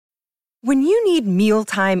When you need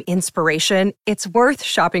mealtime inspiration, it's worth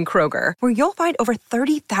shopping Kroger, where you'll find over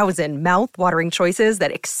 30,000 mouth-watering choices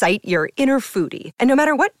that excite your inner foodie. And no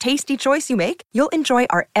matter what tasty choice you make, you'll enjoy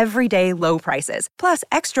our everyday low prices, plus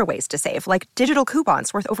extra ways to save, like digital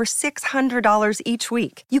coupons worth over $600 each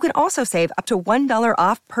week. You can also save up to $1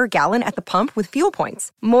 off per gallon at the pump with fuel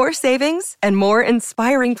points. More savings and more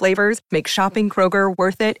inspiring flavors make shopping Kroger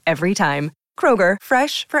worth it every time. Kroger,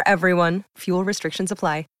 fresh for everyone. Fuel restrictions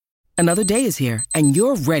apply. Another day is here, and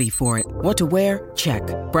you're ready for it. What to wear? Check.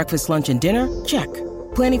 Breakfast, lunch, and dinner? Check.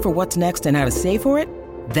 Planning for what's next and how to save for it?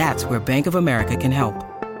 That's where Bank of America can help.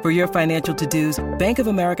 For your financial to-dos, Bank of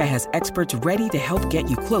America has experts ready to help get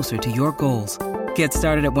you closer to your goals. Get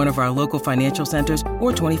started at one of our local financial centers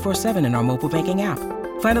or 24/7 in our mobile banking app.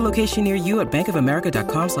 Find a location near you at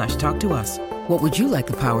bankofamerica.com/talktous. What would you like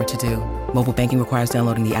the power to do? Mobile banking requires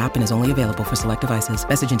downloading the app and is only available for select devices.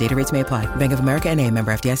 Message and data rates may apply. Bank of America N.A.,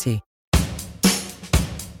 member FDIC.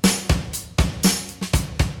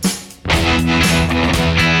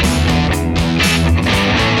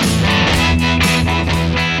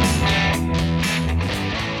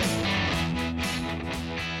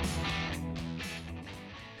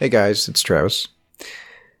 Hey guys, it's Travis.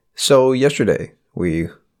 So yesterday we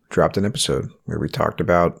dropped an episode where we talked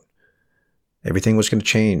about everything was going to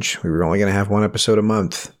change. We were only going to have one episode a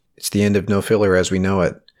month. It's the end of No Filler as we know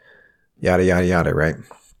it. Yada, yada, yada, right?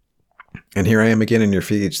 And here I am again in your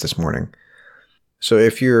feeds this morning. So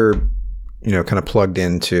if you're, kind of plugged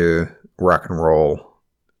into rock and roll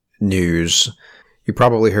news, you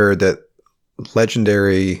probably heard that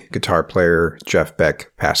legendary guitar player Jeff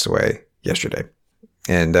Beck passed away yesterday.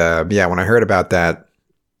 And when I heard about that,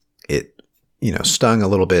 it, stung a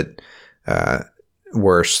little bit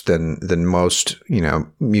worse than most,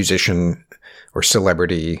 musician or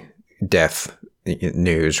celebrity death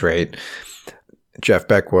news, right? Jeff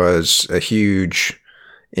Beck was a huge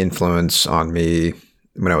influence on me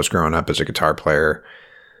when I was growing up as a guitar player.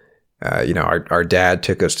 Our dad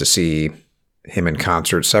took us to see him in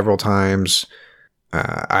concert several times.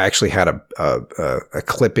 I actually had a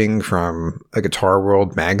clipping from a Guitar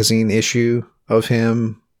World magazine issue of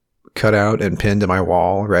him cut out and pinned to my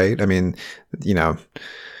wall, right? I mean,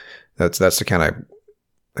 that's the kind of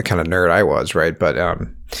nerd I was, right? But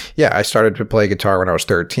I started to play guitar when I was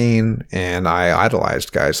 13, and I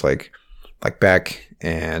idolized guys like Beck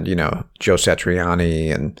and Joe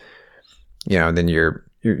Satriani, and then your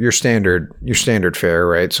standard fare,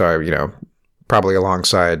 right? So I probably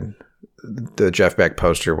alongside the Jeff Beck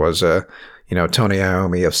poster was Tony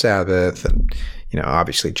Iommi of Sabbath, and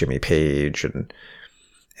obviously Jimmy Page and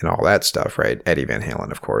all that stuff, right? Eddie Van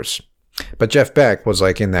Halen, of course. But Jeff Beck was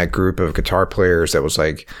like in that group of guitar players that was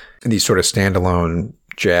like these sort of standalone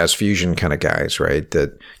jazz fusion kind of guys, right?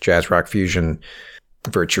 The jazz rock fusion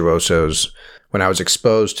virtuosos. When I was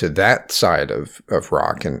exposed to that side of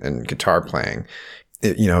rock and guitar playing,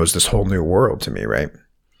 it was this whole new world to me, right?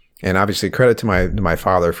 And obviously credit to my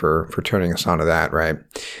father for turning us onto that, right?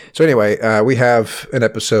 So anyway, we have an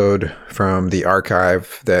episode from the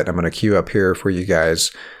archive that I'm going to queue up here for you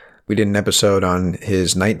guys. We did an episode on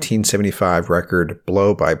his 1975 record,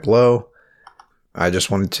 Blow by Blow. I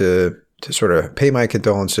just wanted to sort of pay my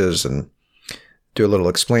condolences and do a little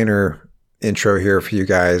explainer intro here for you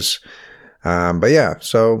guys.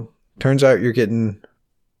 So turns out you're getting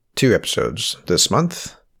 2 episodes this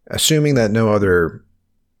month, assuming that no other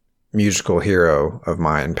musical hero of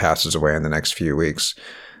mine passes away in the next few weeks.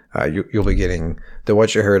 You'll be getting the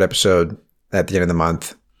What You Heard episode at the end of the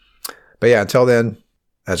month. But until then,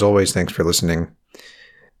 as always, thanks for listening.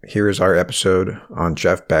 Here is our episode on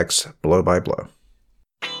Jeff Beck's Blow by Blow.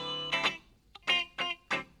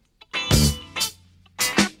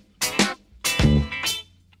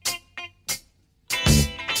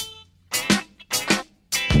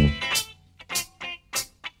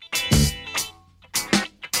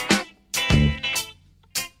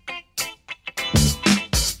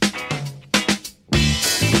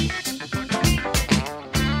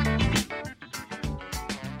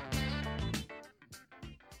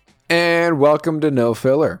 And welcome to No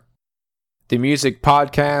Filler, the music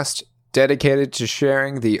podcast dedicated to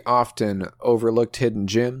sharing the often overlooked hidden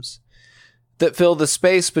gems that fill the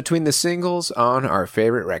space between the singles on our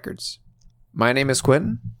favorite records. My name is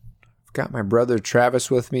Quentin. I've got my brother Travis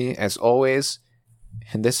with me as always,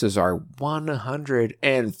 and this is our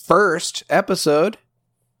 101st episode.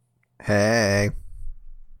 Hey.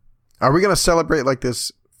 Are we going to celebrate like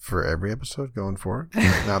this for every episode going forward?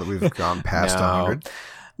 Now that we've gone past 100?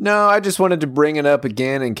 No, I just wanted to bring it up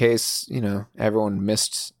again in case, everyone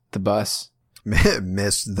missed the bus.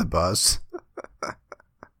 Missed the bus.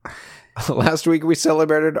 Last week we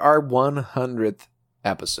celebrated our 100th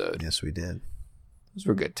episode. Yes, we did. Those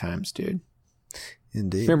were good times, dude.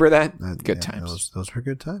 Indeed. Remember that? Good yeah, times. Those were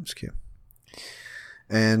good times, Q.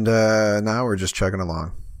 And now we're just chugging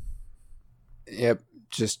along. Yep,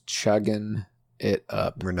 just chugging it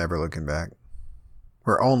up. We're never looking back.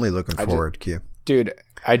 We're only looking forward, Q. Dude,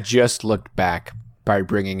 I just looked back by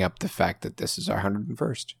bringing up the fact that this is our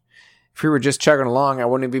 101st. If we were just chugging along, I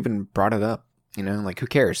wouldn't have even brought it up. You know, like, who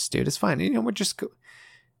cares, dude? It's fine. You know, we're just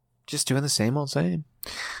doing the same old same.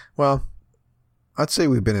 Well, I'd say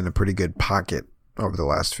we've been in a pretty good pocket over the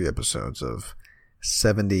last few episodes of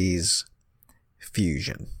 70s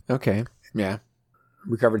fusion. Okay, yeah.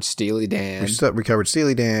 We covered Steely Dan. We covered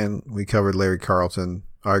Steely Dan. We covered Larry Carlton,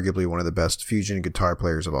 arguably one of the best fusion guitar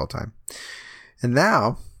players of all time. And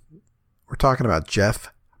now we're talking about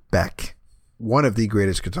Jeff Beck, one of the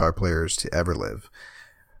greatest guitar players to ever live.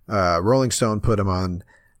 Rolling Stone put him on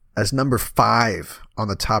as number 5 on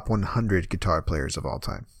the top 100 guitar players of all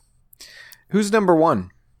time. Who's number 1?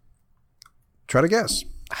 Try to guess.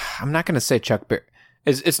 I'm not going to say Chuck Berry.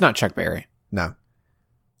 It's not Chuck Berry. No.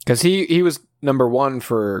 Because he was number 1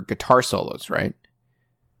 for guitar solos, right?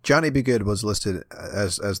 Johnny B. Goode was listed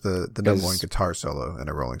as the number 1 guitar solo in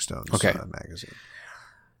a Rolling Stones magazine.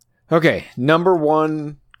 Okay, number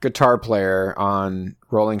 1 guitar player on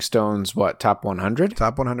Rolling Stones, what, top 100?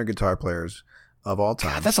 Top 100 guitar players of all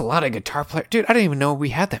time. God, that's a lot of guitar players. Dude, I didn't even know we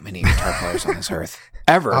had that many guitar players on this earth.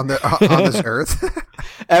 Ever. on this earth?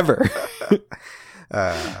 Ever.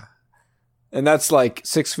 And that's like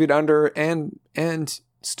 6 feet under and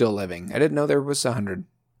still living. I didn't know there was 100.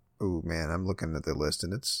 Oh man, I'm looking at the list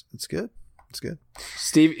and it's good. It's good.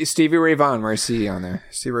 Stevie Ray Vaughan, where is he on there?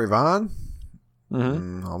 Stevie Ray Vaughan?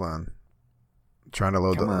 Mm-hmm. Hold on. I'm trying to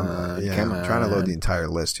load trying to load the entire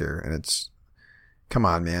list here, and it's. Come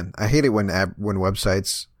on, man! I hate it when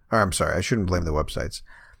websites. Or I'm sorry, I shouldn't blame the websites.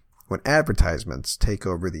 When advertisements take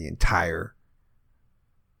over the entire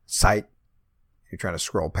site, you're trying to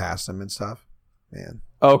scroll past them and stuff. Man.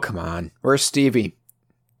 Oh come on, where's Stevie?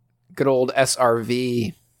 Good old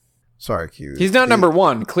SRV. Sorry, Q. He's not number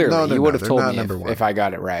 1. Clearly, you would have told me if I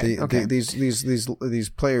got it right. Okay. These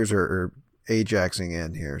players are Ajaxing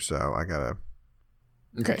in here, so I gotta.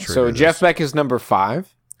 Okay, so Jeff Beck is number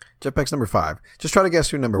 5. Jeff Beck's number 5. Just try to guess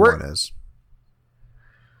who number 1 is.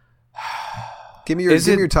 Give me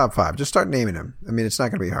your top 5. Just start naming them. I mean, it's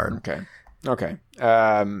not going to be hard. Okay.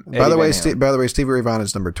 By the way, Stevie Ray Vaughan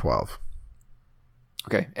is number 12.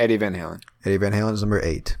 Okay, Eddie Van Halen. Eddie Van Halen is number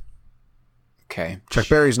 8. Okay. Chuck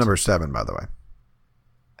Berry's number 7, by the way.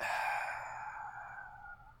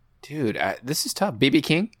 Dude, this is tough. B.B.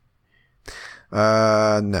 King?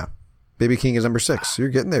 No. B.B. King is number 6. You're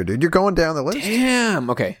getting there, dude. You're going down the list. Damn.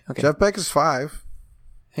 Okay. Jeff Beck is 5.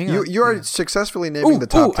 Hang on. You are successfully naming the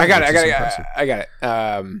top 10. I got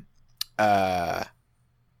it.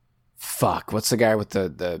 Fuck. What's the guy with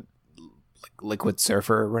the Liquid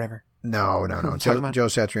Surfer or whatever? No. Joe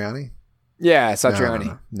Satriani? Yeah,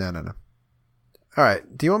 Satriani. No. All right.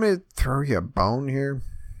 Do you want me to throw you a bone here?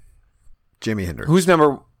 Jimi Hendrix. Who's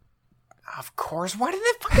number... Of course. Why didn't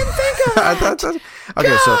I fucking think of that? Okay,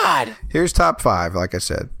 God. So here's top 5, like I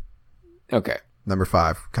said. Okay. Number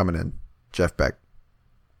 5, coming in, Jeff Beck.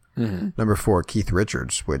 Mm-hmm. Number 4, Keith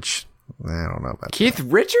Richards, which I don't know about Keith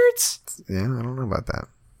Richards? Yeah, I don't know about that.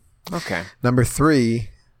 Okay. Number 3,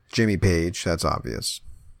 Jimmy Page. That's obvious.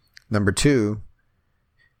 Number 2,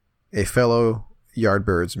 a fellow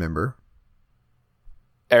Yardbirds member.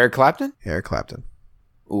 Eric Clapton? Eric Clapton.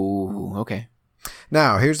 Ooh, okay.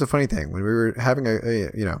 Now, here's the funny thing. When we were having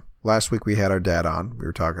last week we had our dad on. We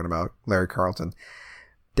were talking about Larry Carlton.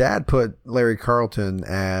 Dad put Larry Carlton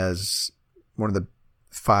as one of the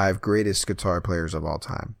 5 greatest guitar players of all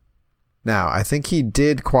time. Now, I think he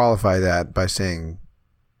did qualify that by saying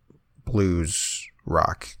blues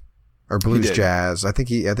rock or blues jazz. I think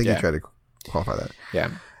he tried to qualify that. Yeah.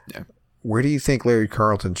 Where do you think Larry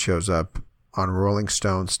Carlton shows up on Rolling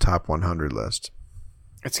Stone's top 100 list?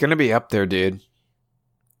 It's going to be up there, dude.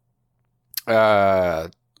 I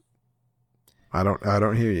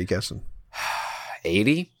don't hear you guessing.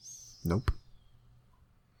 80? Nope.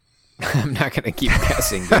 I'm not going to keep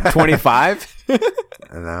guessing. 25?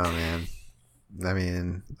 No, man. I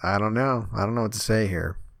mean, I don't know. I don't know what to say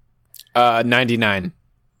here. 99.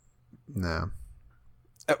 No.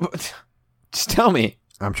 Just tell me.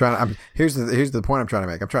 Here's the point I'm trying to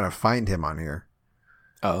make. I'm trying to find him on here.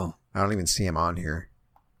 Oh. I don't even see him on here.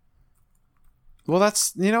 Well,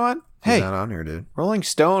 that's, you know what? He's hey, not on here, dude. Rolling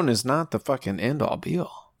Stone is not the fucking end all be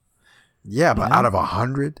all. Yeah, but out of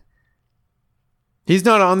 100, he's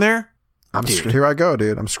not on there. Here I go,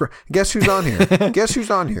 dude. Guess who's on here? Guess who's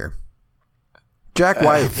on here? Jack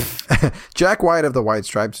White, Jack White of the White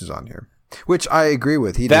Stripes is on here, which I agree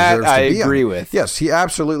with. He deserves to be agree on. with. Yes, he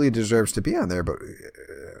absolutely deserves to be on there, but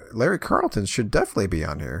Larry Carlton should definitely be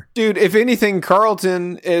on here. Dude, if anything,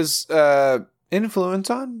 Carlton is influence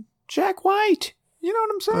on Jack White. You know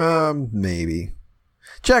what I'm saying? Maybe.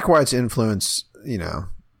 Jack White's influence,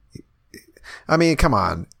 I mean, come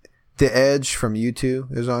on. The Edge from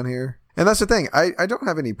U2 is on here. And that's the thing. I don't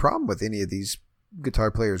have any problem with any of these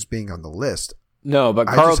guitar players being on the list. No, but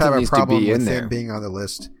I just have Carlton a needs to problem be with in him there. being on the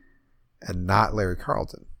list and not Larry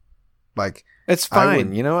Carlton. Like, It's I fine.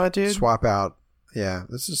 would You know what, dude? swap out. Yeah,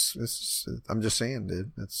 this is. I'm just saying,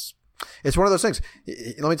 dude. It's one of those things.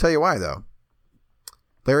 Let me tell you why, though.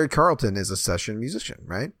 Larry Carlton is a session musician,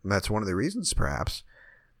 right? And that's one of the reasons, perhaps.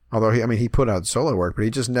 Although he put out solo work, but he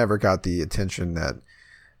just never got the attention that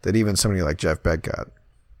even somebody like Jeff Beck got.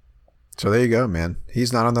 So there you go, man.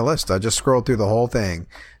 He's not on the list. I just scrolled through the whole thing.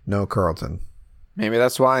 No Carlton. Maybe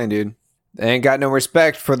that's why, dude. They ain't got no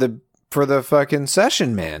respect for the fucking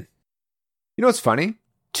session, man. You know what's funny?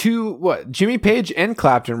 Jimmy Page and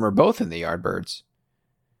Clapton were both in the Yardbirds.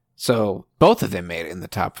 So both of them made it in the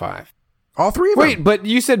top 5. All three of them. Wait, but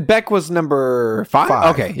you said Beck was number 5?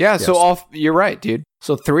 5. Okay, yeah, Yes. so you're right, dude.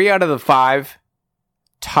 So 3 out of the 5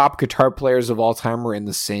 top guitar players of all time were in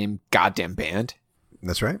the same goddamn band.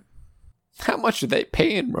 That's right. How much do they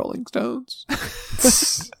pay in Rolling Stones?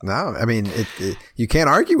 No, I mean, you can't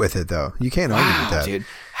argue with it, though. You can't argue with that. Dude.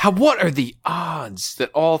 What are the odds that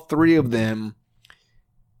all 3 of them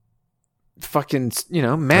fucking,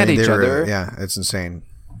 mad I mean, each they were- other? Yeah, it's insane.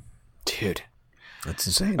 Dude. It's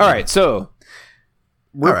insane. All dude. right, so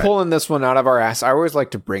we're All right. pulling this one out of our ass. I always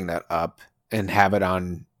like to bring that up and have it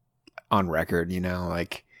on record,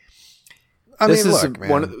 like I this mean, is look,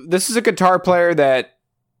 man. this is a guitar player that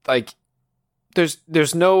like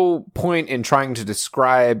there's no point in trying to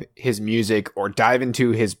describe his music or dive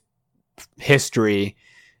into his history.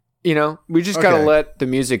 We just got to Okay. let the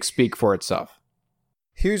music speak for itself.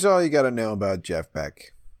 Here's all you got to know about Jeff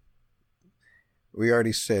Beck. We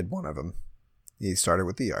already said one of them. He started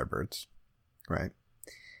with the Yardbirds, right?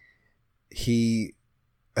 He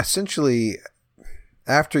essentially,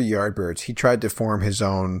 after Yardbirds, he tried to form his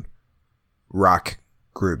own rock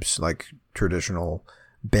groups, like traditional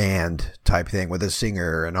band type thing with a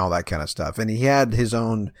singer and all that kind of stuff. And he had his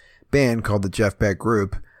own band called the Jeff Beck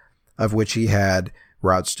Group, of which he had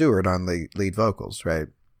Rod Stewart on the lead vocals, right?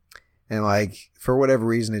 And like, for whatever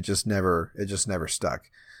reason, it just never stuck.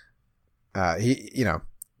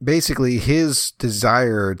 Basically his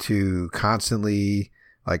desire to constantly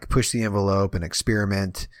like push the envelope and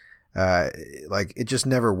experiment, like it just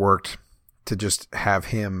never worked to just have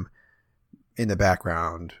him in the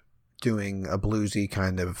background doing a bluesy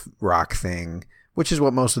kind of rock thing, which is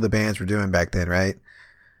what most of the bands were doing back then, right?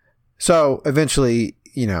 So eventually,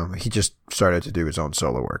 he just started to do his own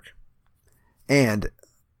solo work. And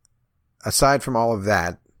aside from all of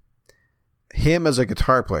that, him as a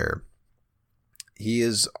guitar player, he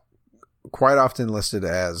is quite often listed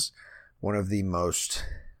as one of the most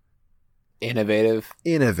Innovative.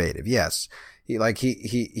 Yes,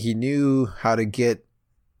 he knew how to get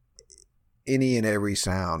any and every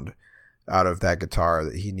sound out of that guitar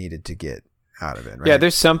that he needed to get out of it. Right? Yeah,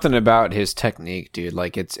 there's something about his technique, dude.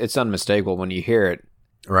 Like it's unmistakable when you hear it.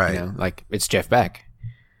 right, Like it's Jeff Beck.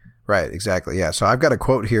 right, exactly. Yeah. So I've got a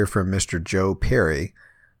quote here from Mr. Joe Perry,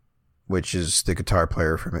 which is the guitar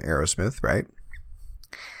player from Aerosmith, right?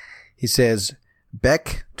 He says,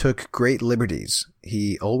 Beck took great liberties.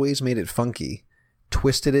 He always made it funky,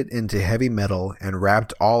 twisted it into heavy metal, and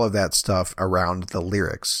wrapped all of that stuff around the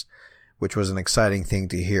lyrics, which was an exciting thing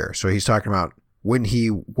to hear. So he's talking about when he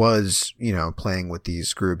was, playing with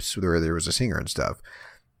these groups where there was a singer and stuff.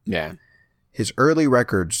 Yeah. His early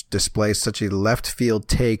records display such a left field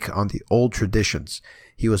take on the old traditions.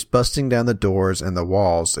 He was busting down the doors and the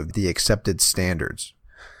walls of the accepted standards.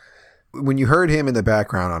 When you heard him in the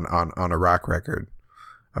background on a rock record,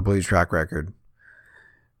 a blues rock record,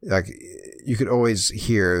 like you could always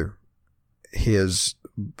hear his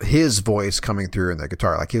voice coming through in the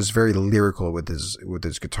guitar. Like he was very lyrical with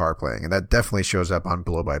his guitar playing, and that definitely shows up on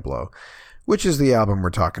Blow by Blow, which is the album we're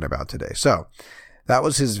talking about today. So that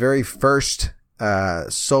was his very first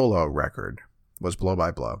solo record, was Blow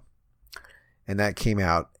by Blow, and that came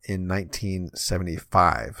out in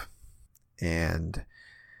 1975. And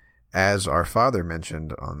as our father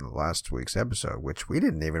mentioned on last week's episode, which we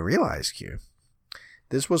didn't even realize, Q,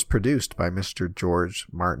 this was produced by Mr. George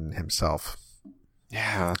Martin himself.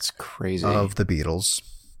 Yeah, that's crazy. Of the Beatles.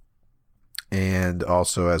 And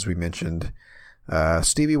also, as we mentioned,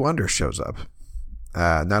 Stevie Wonder shows up.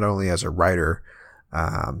 Not only as a writer,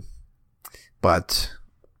 but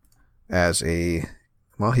as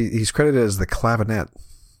he's credited as the clavinet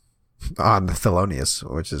on the Thelonious,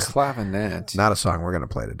 which is Clavinet. not a song we're going to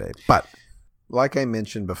play today. But like I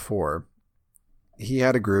mentioned before, he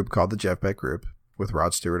had a group called the Jeff Beck Group with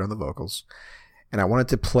Rod Stewart on the vocals. And I wanted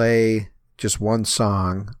to play just one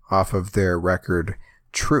song off of their record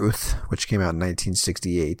Truth, which came out in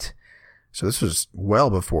 1968. So this was well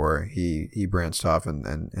before he branched off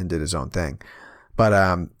and did his own thing.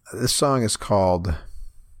 But this song is called,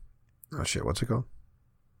 what's it called?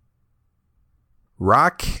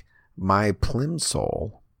 Rock My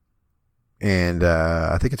Plimsoll. And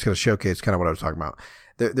I think it's going to showcase kind of what I was talking about.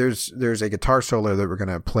 There's a guitar solo that we're going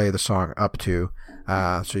to play the song up to,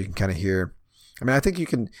 so you can kind of hear. I mean, I think you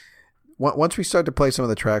can, once we start to play some of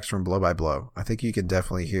the tracks from Blow by Blow, I think you can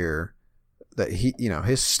definitely hear that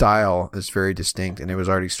his style is very distinct, and it was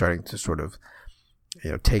already starting to sort of,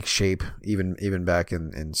 take shape even back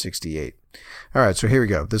in 68. All right, so here we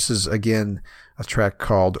go. This is, again, a track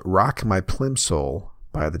called Rock My Plimsoll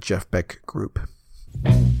by the Jeff Beck Group.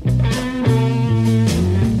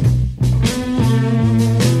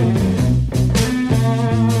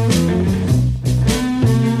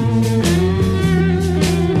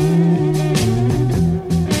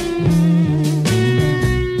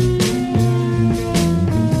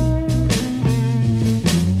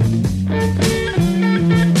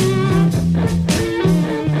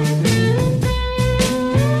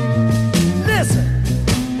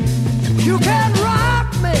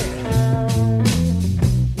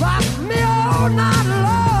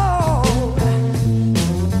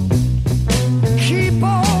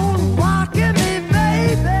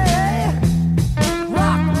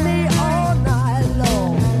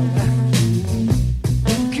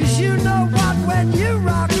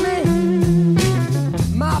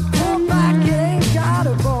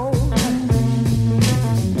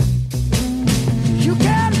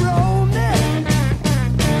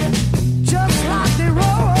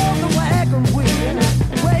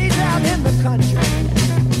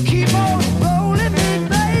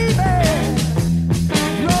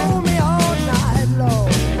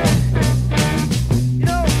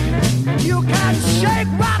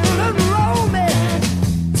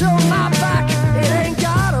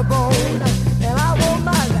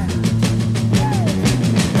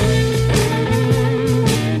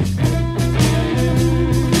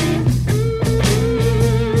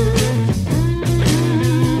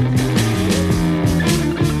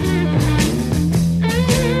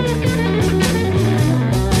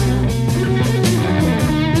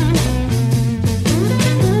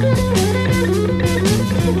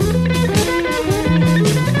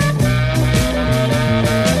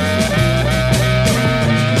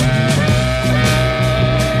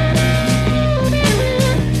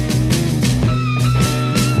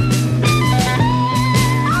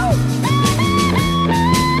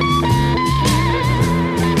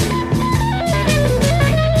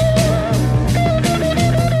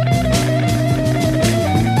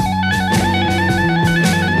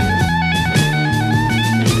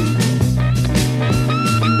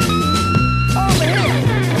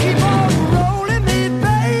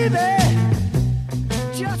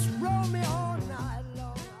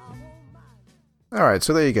 All right,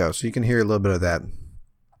 so there you go. So you can hear a little bit of that.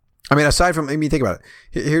 I mean, aside from, think about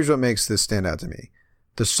it. Here's what makes this stand out to me.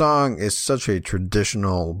 The song is such a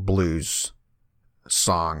traditional blues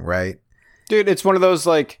song, right? Dude, it's one of those,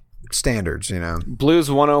 like, standards,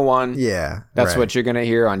 Blues 101. Yeah. That's what you're going to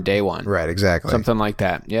hear on day one. Right, exactly. Something like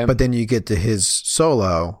that, yeah. But then you get to his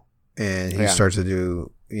solo, and he starts to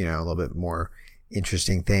do, a little bit more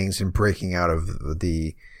interesting things and breaking out of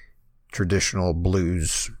the traditional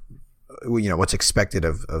blues, what's expected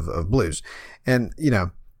of blues. And,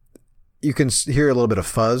 you can hear a little bit of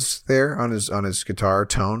fuzz there on his guitar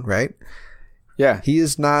tone, right? Yeah. He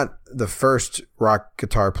is not the first rock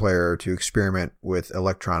guitar player to experiment with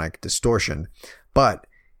electronic distortion, but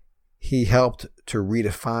he helped to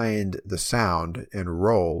redefine the sound and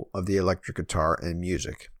role of the electric guitar in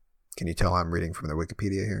music. Can you tell I'm reading from the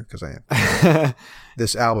Wikipedia here? Because I am.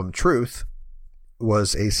 This album, Truth,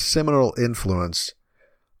 was a seminal influence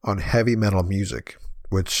on heavy metal music,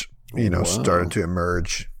 which, started to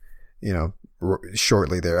emerge,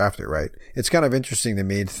 shortly thereafter, right? It's kind of interesting to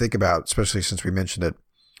me to think about, especially since we mentioned it,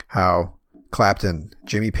 how Clapton,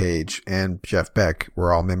 Jimmy Page, and Jeff Beck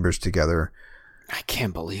were all members together. I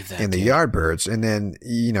can't believe that. In the Yardbirds. And then,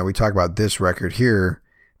 we talk about this record here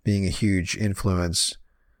being a huge influence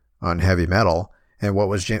on heavy metal. And what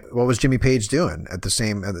was Jimmy Page doing at the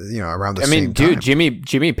same, around the same time? Dude,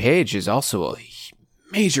 Jimmy Page is also a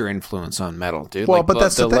major influence on metal, dude. Well, like, but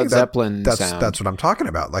that's the thing. Led Zeppelin That's sound. what I'm talking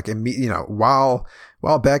about. Like, while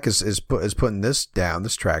Beck is putting this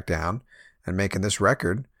track down, and making this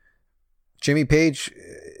record, Jimmy Page,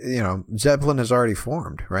 Zeppelin has already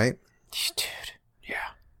formed, right? Dude, yeah.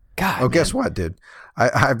 God. Oh, man. Guess what, dude?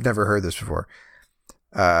 I've never heard this before.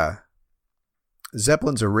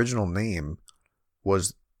 Zeppelin's original name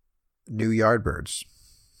was New Yardbirds.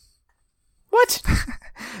 What?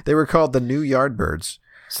 They were called the New Yardbirds.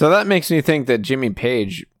 So that makes me think that Jimmy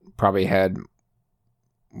Page probably had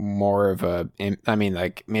more of a, I mean,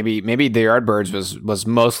 like maybe the Yardbirds was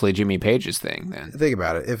mostly Jimmy Page's thing then. Think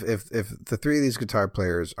about it. If the three of these guitar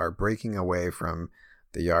players are breaking away from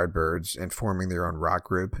the Yardbirds and forming their own rock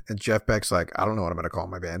group, and Jeff Beck's like, I don't know what I'm going to call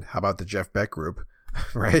my band. How about the Jeff Beck group?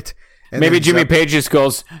 Right? And maybe Jimmy Page just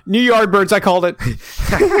goes, New Yardbirds, I called it.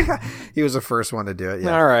 He was the first one to do it.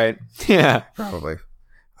 Yeah. All right. Yeah. Probably.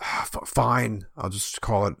 Fine. I'll just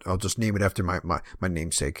call it. I'll just name it after my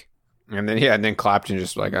namesake. And then Clapton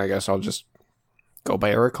just like, I guess I'll just go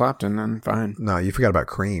by Eric Clapton then. Fine. No, you forgot about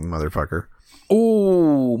Cream, motherfucker.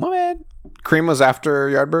 Oh, my bad. Cream was after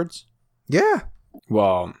Yardbirds? Yeah.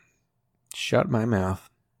 Well, shut my mouth.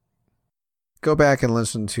 Go back and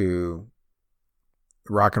listen to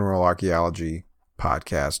Rock and Roll Archaeology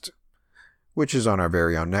podcast, which is on our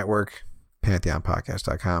very own network,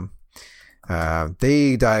 pantheonpodcast.com.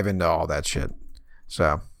 They dive into all that shit.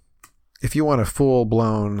 So if you want a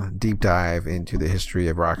full-blown deep dive into the history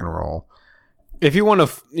of rock and roll, if you want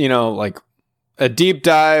to, like a deep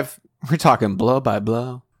dive, we're talking blow by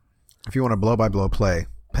blow. If you want to blow by blow play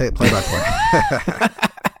by play.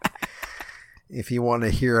 If you want to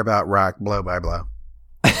hear about rock blow by blow,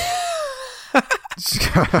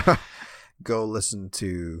 go listen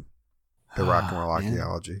to the Rock and Roll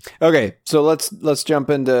Archaeology. Okay, so let's jump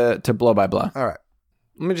into blow by blow. All right.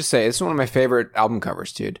 Let me just say, this is one of my favorite album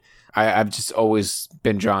covers, dude. I've just always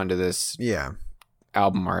been drawn to this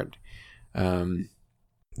album art.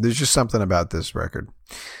 There's just something about this record.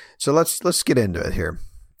 So let's get into it here.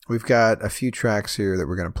 We've got a few tracks here that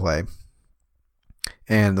we're going to play.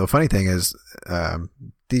 And the funny thing is,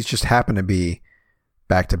 these just happen to be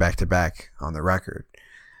back to back to back on the record.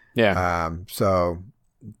 Yeah. So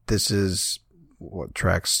this is what,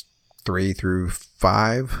 tracks 3 through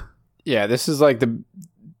 5? Yeah, this is like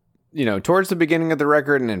towards the beginning of the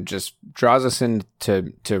record, and it just draws us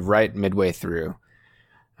into right midway through.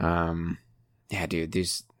 Yeah, dude,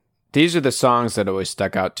 these are the songs that always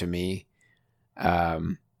stuck out to me.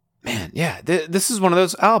 Man, yeah, this is one of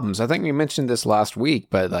those albums. I think we mentioned this last week,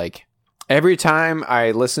 but like every time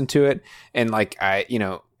I listen to it, and like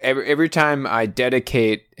every time I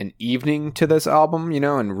dedicate an evening to this album,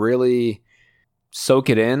 and really soak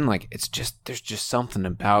it in, like there's just something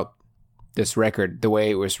about this record, the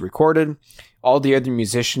way it was recorded, all the other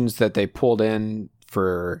musicians that they pulled in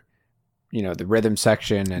for, the rhythm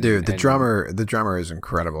section. And, dude, the drummer is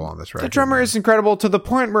incredible on this record. The drummer is incredible to the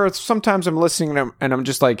point where sometimes I'm listening and I'm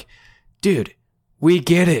just like, dude, we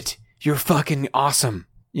get it. You're fucking awesome.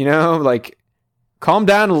 Like, calm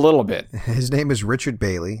down a little bit. His name is Richard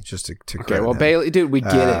Bailey, just to okay, well, him. Bailey, dude, we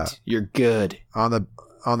get it. You're good. On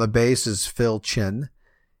the bass is Phil Chin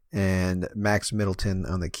and Max Middleton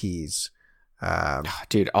on the keys.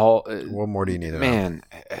 Dude, what more do you need to know? Man,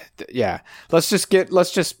 yeah. Let's just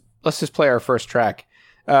play our first track.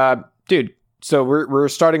 Dude, so we're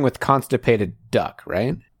starting with Constipated Duck,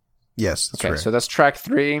 right? Yes, that's okay, right. So that's track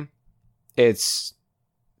 3. It's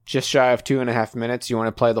just shy of 2.5 minutes. You want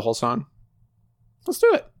to play the whole song? Let's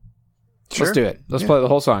do it. Sure. Let's do it. Let's play the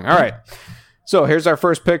whole song. All right. So here's our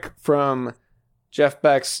first pick from Jeff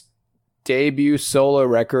Beck's debut solo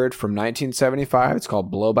record from 1975. It's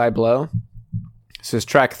called Blow by Blow. This is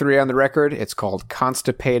track 3 on the record. It's called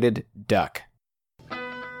Constipated Duck.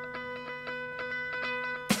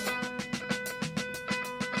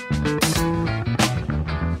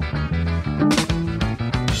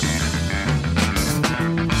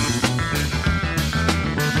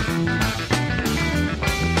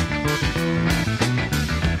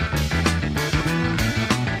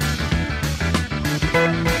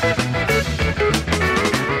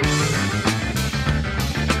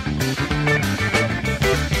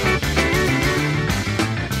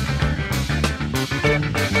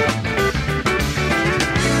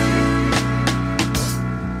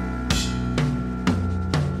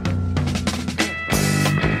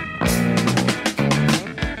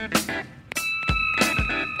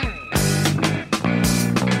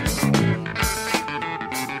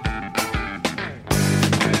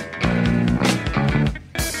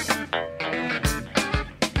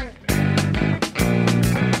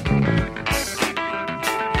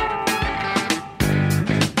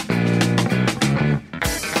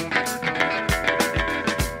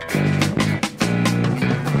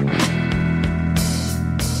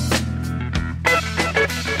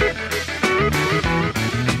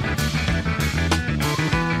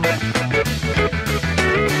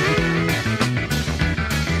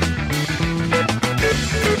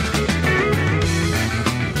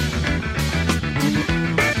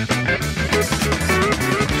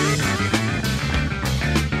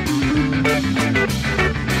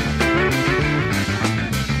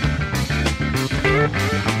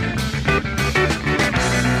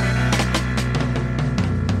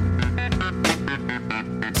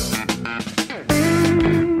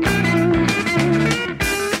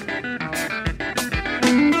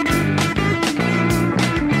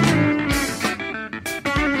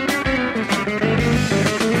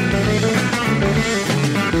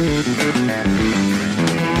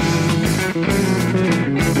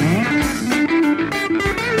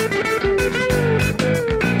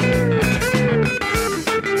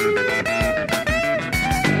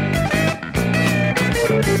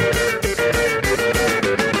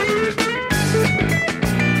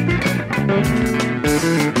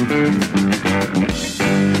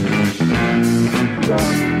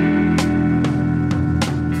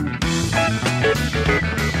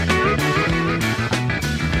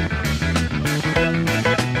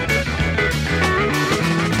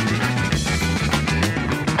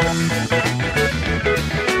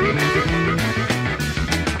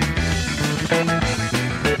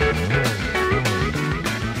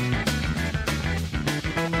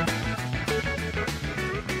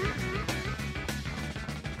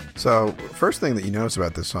 So, first thing that you notice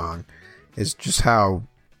about this song is just how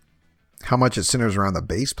much it centers around the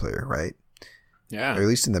bass player, right? Yeah. Or at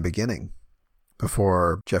least in the beginning,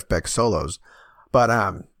 before Jeff Beck solos. But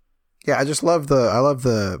yeah, I just love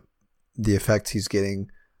the effect he's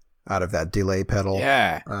getting out of that delay pedal.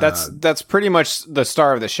 Yeah, that's pretty much the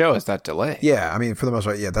star of the show, is that delay. Yeah, I mean, for the most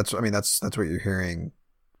part, yeah, that's what you're hearing.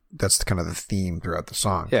 That's kind of the theme throughout the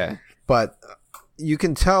song. Yeah, but you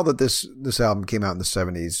can tell that this album came out in the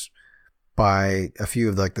 70s by a few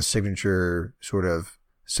of like the signature sort of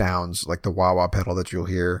sounds, like the wah-wah pedal that you'll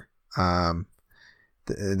hear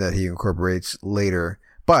that he incorporates later.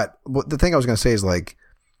 But the thing I was going to say is, like,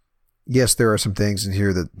 yes, there are some things in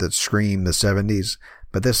here that scream the 70s,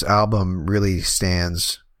 but this album really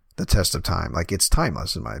stands the test of time. Like, it's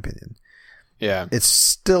timeless, in my opinion. Yeah. It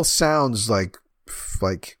still sounds like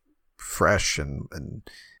fresh and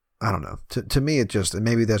I don't know. To me, it just, and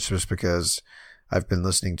maybe that's just because I've been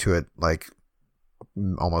listening to it like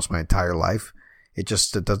almost my entire life. It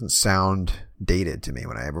doesn't sound dated to me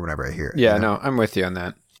whenever I hear it. Yeah, you know? no, I'm with you on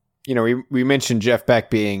that. You know, we mentioned Jeff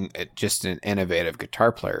Beck being just an innovative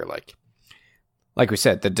guitar player. Like we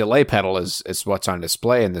said, the delay pedal is what's on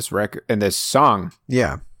display in this record, in this song.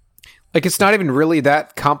 Yeah. Like, it's not even really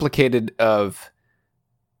that complicated of,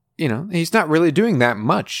 you know, he's not really doing that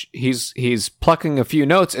much. He's plucking a few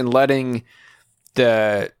notes and letting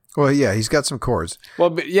the... Well, yeah, he's got some chords. Well,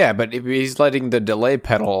 but he's letting the delay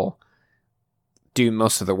pedal do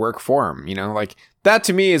most of the work for him, you know? Like, that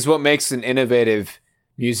to me is what makes an innovative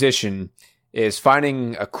musician, is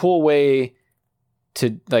finding a cool way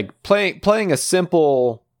to, like, playing a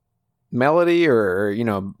simple melody, or, you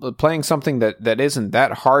know, playing something that isn't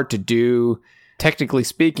that hard to do, technically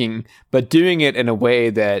speaking, but doing it in a way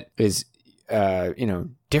that is, you know,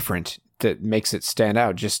 different, that makes it stand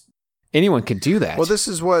out. Just anyone could do that. Well, this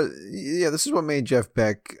is what made Jeff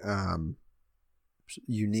Beck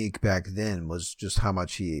unique back then, was just how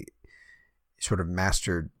much he sort of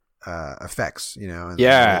mastered effects, you know. And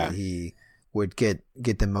yeah, he would get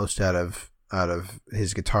the most out of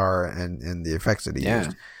his guitar and the effects that he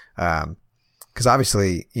used. Because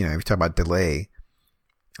obviously, you know, if you talk about delay,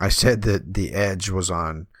 I said that The Edge was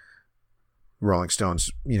on Rolling Stone's,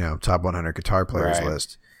 you know, top 100 guitar players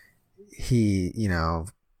list. He, you know,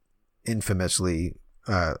 infamously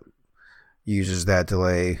uses that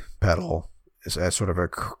delay pedal as sort of a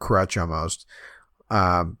crutch almost.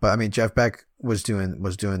 But I mean, Jeff Beck was doing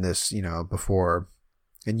this, you know, before,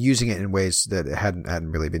 and using it in ways that it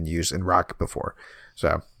hadn't really been used in rock before.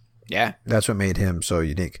 So yeah, that's what made him so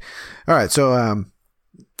unique. All right, so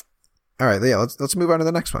all right, yeah, let's move on to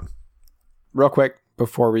the next one. Real quick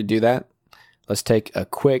before we do that, let's take a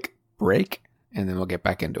quick break and then we'll get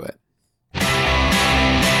back into it.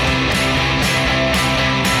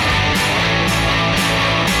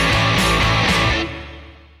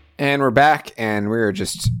 And we're back, and we're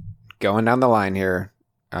just going down the line here.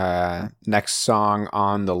 Next song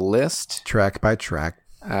on the list, track by track.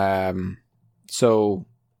 So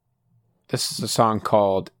this is a song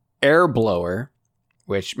called Air Blower,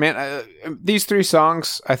 which, man, these three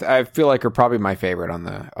songs I feel like are probably my favorite on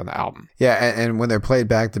the album. Yeah, and when they're played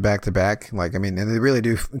back to back to back, like, I mean, and they really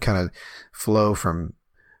do kind of flow from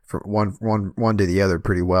one to the other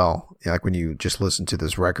pretty well. Like when you just listen to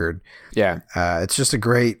this record. Yeah. It's just a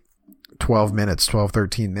great 13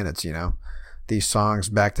 minutes, you know. These songs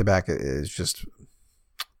back to back is just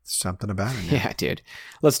something about it. Man. Yeah, dude.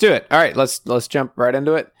 Let's do it. All right, let's jump right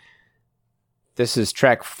into it. This is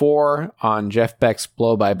track 4 on Jeff Beck's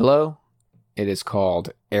Blow by Blow. It is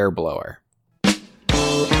called Air Blower.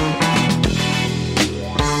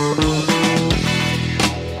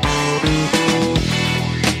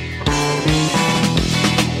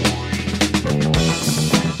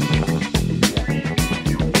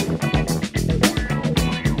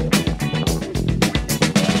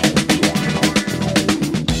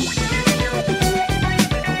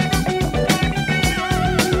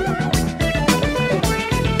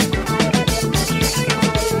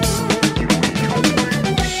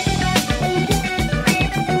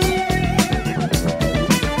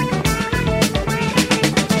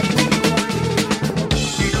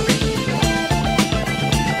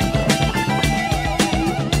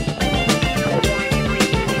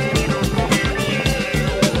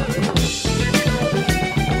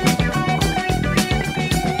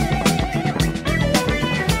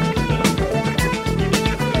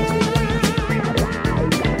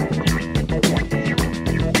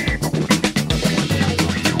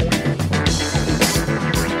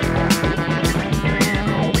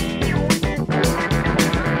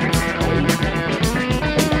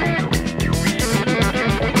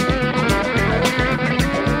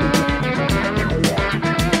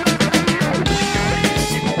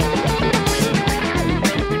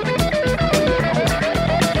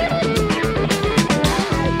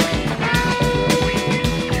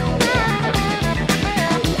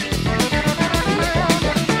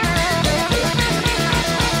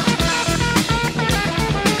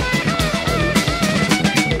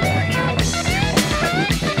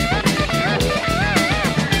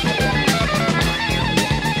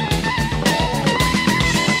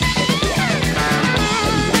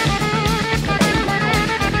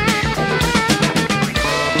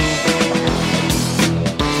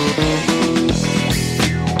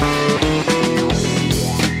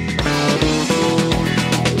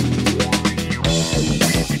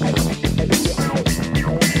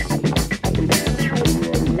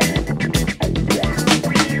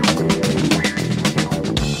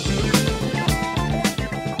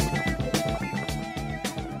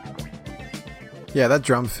 Yeah, that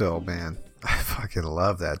drum fill, man. I fucking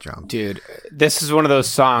love that drum. Dude, this is one of those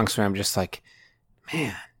songs where I'm just like,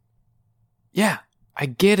 man, yeah, I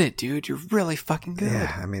get it, dude. You're really fucking good.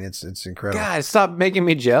 Yeah, I mean, it's incredible. God, stop making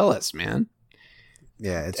me jealous, man.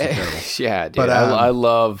 Yeah, it's incredible. Yeah, dude. But, I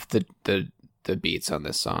love the beats on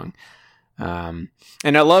this song. And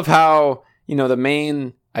I love how, the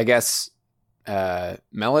main, I guess,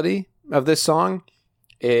 melody of this song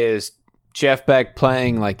is Jeff Beck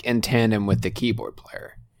playing like in tandem with the keyboard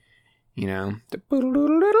player. Yeah,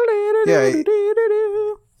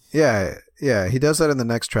 he does that in the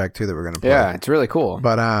next track too that we're gonna play. Yeah, it's really cool.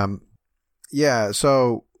 But yeah.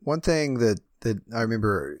 So one thing that I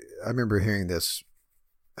remember hearing this,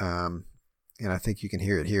 and I think you can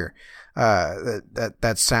hear it here.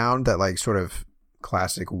 That sound, that like sort of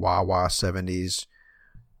classic wah-wah 70s.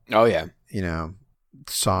 Oh yeah,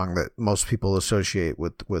 song that most people associate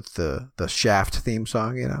with the Shaft theme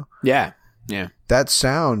song. Yeah. That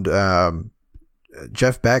sound.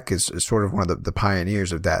 Jeff Beck is sort of one of the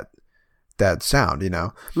pioneers of that sound.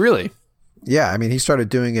 Really. Yeah, I mean, he started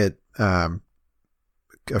doing it a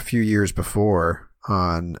few years before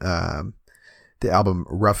on the album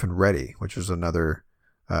Rough and Ready, which was another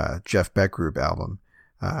Jeff Beck group album,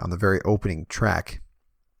 on the very opening track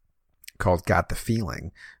called Got the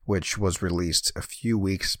Feeling, which was released a few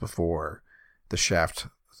weeks before the Shaft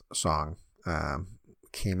song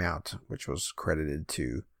came out, which was credited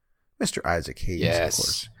to Mr. Isaac Hayes,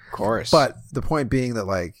 yes, of course. But the point being that,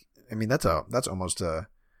 like, I mean, that's almost a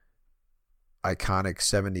iconic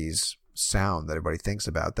 70s sound that everybody thinks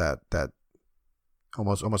about, that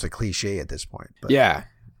almost a cliche at this point. But, yeah.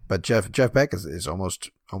 But Jeff Beck is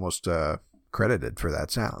almost credited for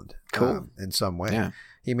that sound. Cool. In some way. Yeah.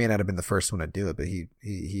 He may not have been the first one to do it, but he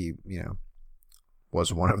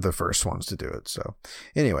was one of the first ones to do it. So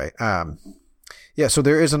anyway, yeah, so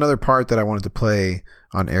there is another part that I wanted to play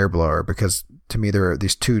on Airblower, because to me there are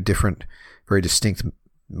these two different, very distinct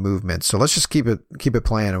movements. So let's just keep it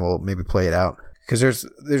playing, and we'll maybe play it out, because there's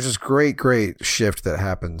this great shift that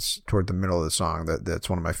happens toward the middle of the song that's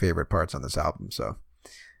one of my favorite parts on this album. So all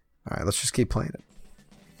right, let's just keep playing it.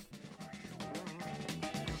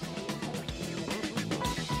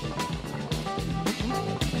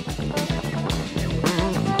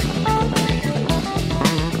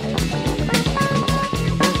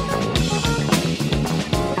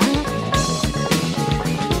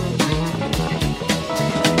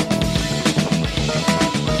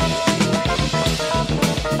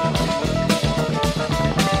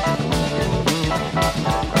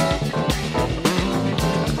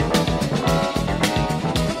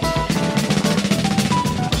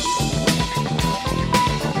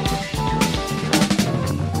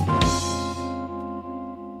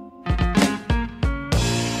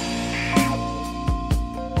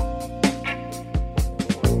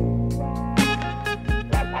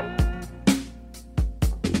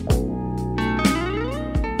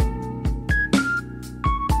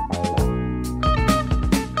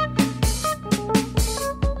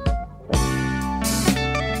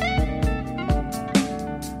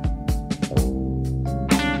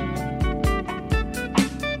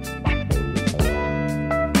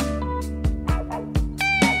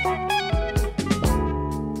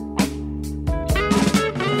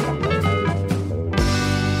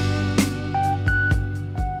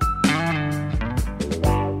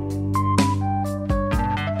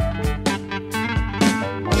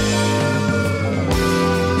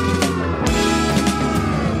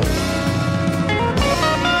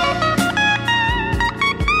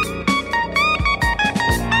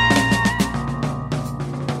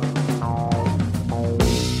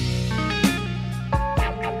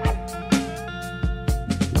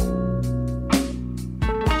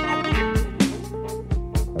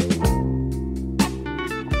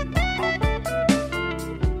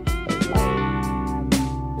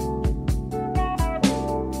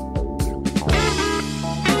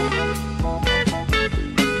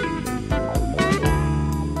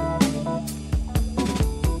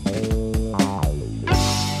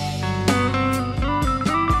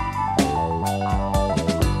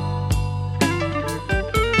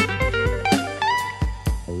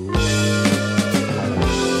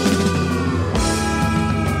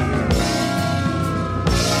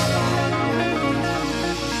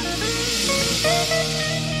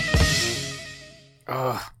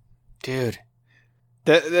 Dude,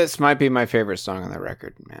 this might be my favorite song on the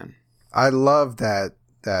record, man. I love that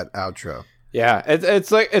outro. Yeah,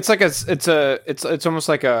 it's almost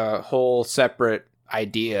like a whole separate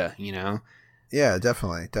idea, Yeah,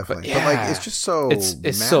 definitely. But But like, it's just so it's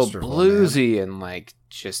so bluesy, man. and like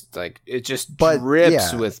it just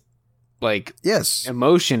drips with like Yes.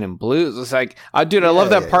 emotion and blues. It's like, I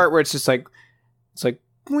love that part where it's just like, it's like,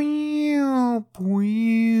 I'm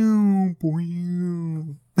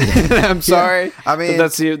sorry. I mean,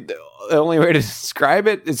 that's the only way to describe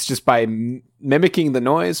it. It's just by mimicking the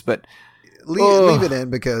noise, but leave it in,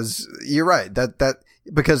 because you're right.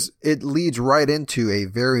 Because it leads right into a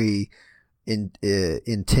very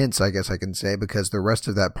intense, I guess I can say, because the rest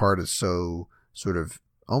of that part is so sort of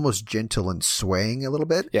almost gentle and swaying a little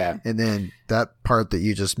bit. Yeah. And then that part that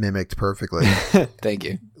you just mimicked perfectly thank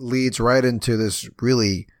you, leads right into this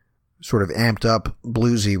really sort of amped up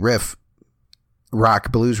bluesy riff,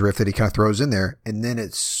 rock blues riff that he kind of throws in there, and then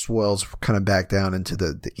it swells kind of back down into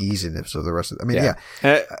the easiness of the rest of it. I mean,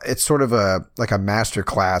 it's sort of like a master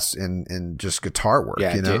class in just guitar work,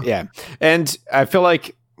 you know? Yeah. And I feel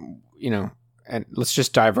like, you know, and let's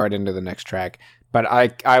just dive right into the next track, but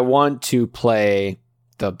I want to play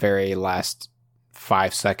the very last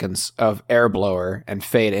 5 seconds of Air Blower and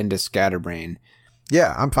fade into Scatterbrain.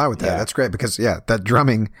 Yeah, I'm fine with that. Yeah. That's great, because that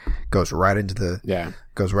drumming goes right into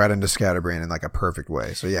Scatterbrain in like a perfect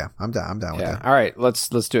way. So yeah, I'm down with that. All right, let's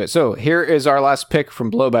do it. So here is our last pick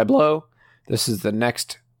from Blow by Blow. This is the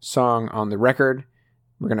next song on the record.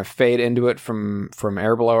 We're gonna fade into it from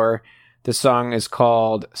Air Blower. This song is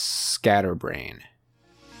called Scatterbrain.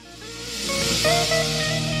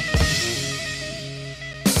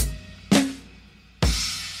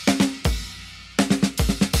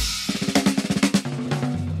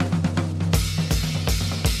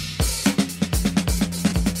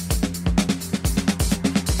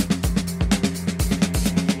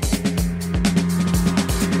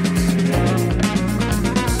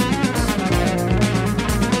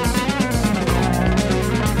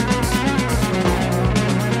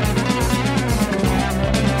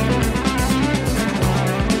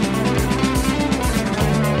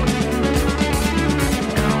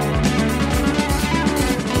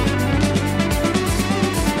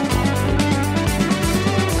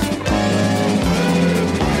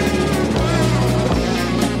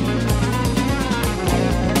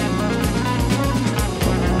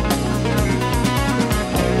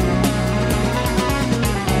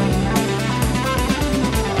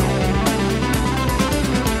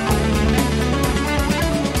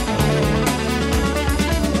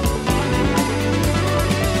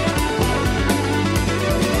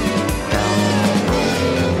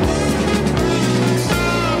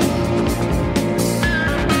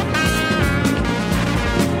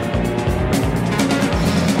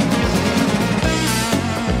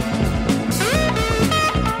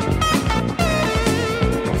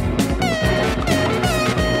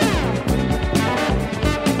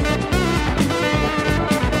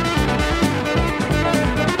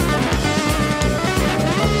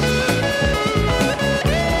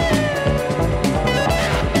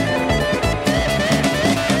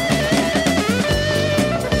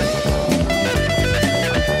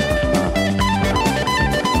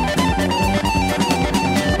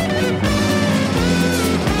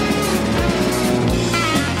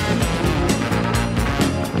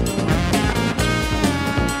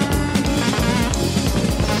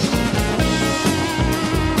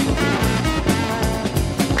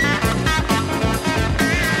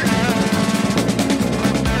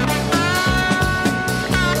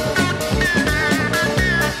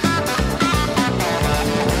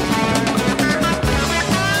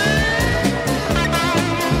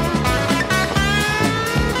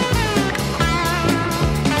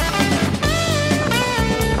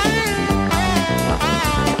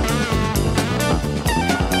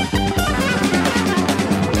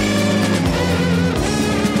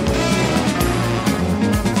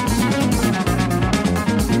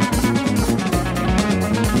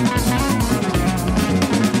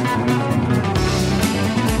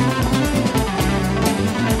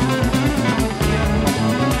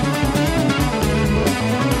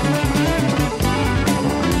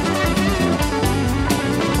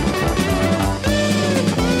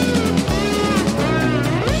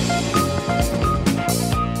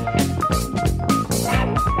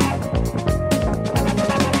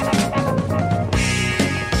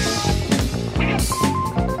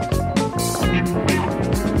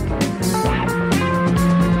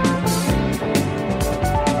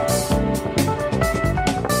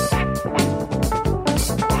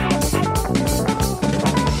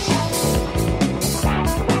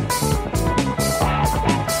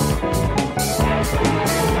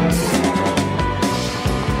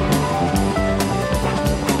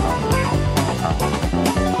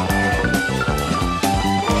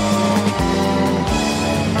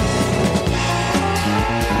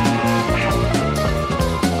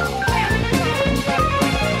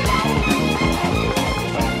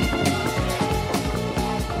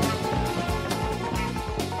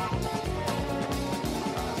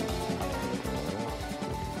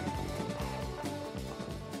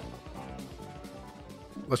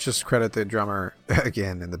 let's just credit the drummer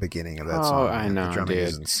again in the beginning of that song. I know, the drumming dude.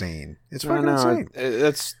 is insane. It's I fucking know.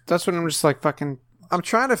 insane. That's when I'm just like fucking. I'm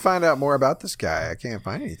trying to find out more about this guy. I can't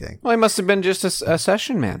find anything. Well, he must have been just a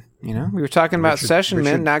session man. You know, we were talking about session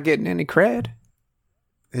men not getting any cred.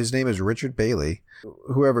 His name is Richard Bailey.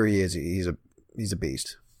 Whoever he is, he's a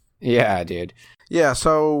beast. Yeah, dude. Yeah.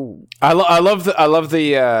 So I love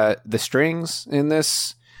the strings in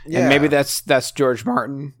this, and maybe that's George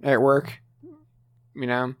Martin at work. You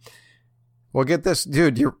know. Well, get this,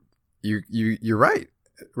 dude. You're right.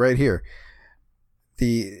 Right here.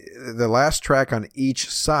 The last track on each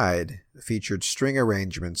side featured string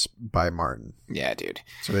arrangements by Martin. Yeah, dude.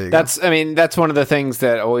 So there you go. I mean, that's one of the things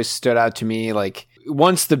that always stood out to me. Like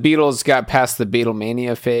once the Beatles got past the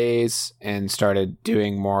Beatlemania phase and started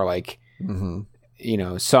doing more like, you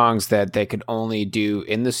know, songs that they could only do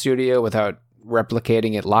in the studio without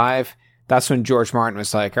replicating it live. That's when George Martin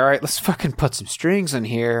was like, all right, let's fucking put some strings in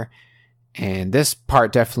here. And this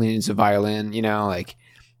part definitely needs a violin, you know, like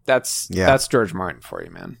that's George Martin for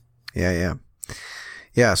you, man.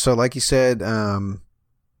 Yeah. So like you said,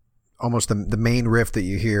 almost the main riff that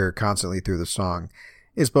you hear constantly through the song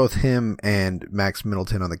is both him and Max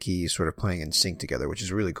Middleton on the keys sort of playing in sync together, which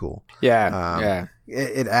is really cool. Yeah.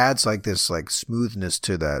 It adds like this like smoothness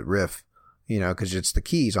to that riff, you know, because it's the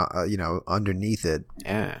keys, you know, underneath it,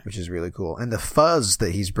 which is really cool. And the fuzz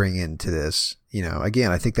that he's bringing to this, you know,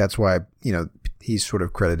 again, I think that's why, you know, he's sort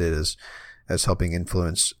of credited as helping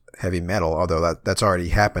influence heavy metal, although that's already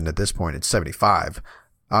happened at this point. It's 75,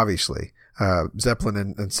 obviously.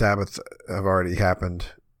 Zeppelin and Sabbath have already happened,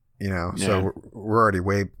 you know, so we're already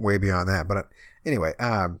way beyond that. But anyway,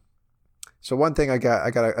 so one thing I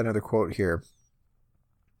got another quote here,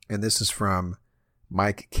 and this is from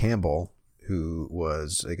Mike Campbell, who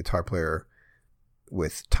was a guitar player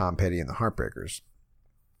with Tom Petty and the Heartbreakers.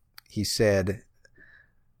 He said,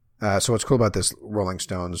 so what's cool about this Rolling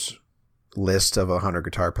Stones list of 100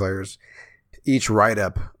 guitar players, each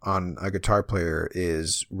write-up on a guitar player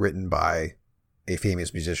is written by a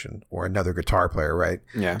famous musician or another guitar player, right?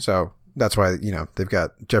 Yeah. So that's why, you know, they've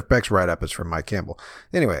got Jeff Beck's write-up is from Mike Campbell.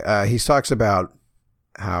 Anyway, he talks about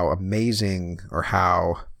how amazing or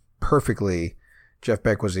how perfectly Jeff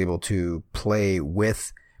Beck was able to play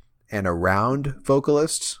with and around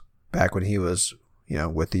vocalists back when he was, you know,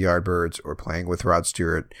 with the Yardbirds or playing with Rod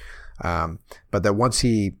Stewart. But that once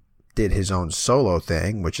he did his own solo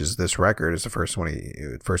thing, which is this record, is the first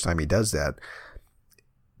time he does that,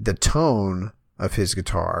 the tone of his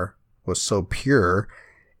guitar was so pure,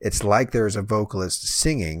 it's like there's a vocalist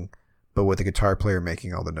singing, but with a guitar player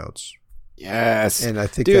making all the notes. Yes. And I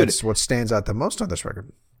think that's what stands out the most on this record.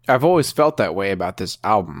 I've always felt that way about this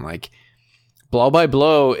album. Like, Blow by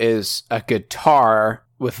Blow is a guitar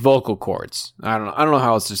with vocal cords. I don't know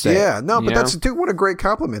how else to say it. Yeah, no, but that's, dude, what a great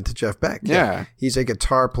compliment to Jeff Beck. Yeah. He's a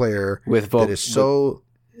guitar player with vocal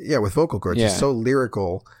cords. Yeah. He's so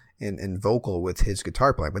lyrical and vocal with his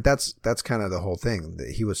guitar playing. But that's kind of the whole thing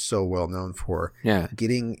that he was so well known for. Yeah.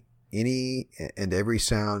 Getting any and every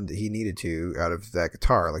sound he needed to out of that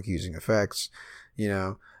guitar, like using effects, you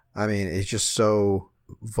know. I mean, it's just so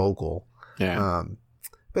vocal. Yeah.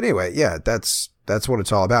 But anyway, yeah, that's what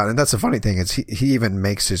it's all about. And that's the funny thing is he even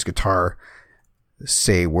makes his guitar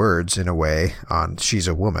say words in a way on She's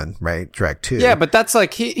a Woman, right? Track 2. Yeah, but that's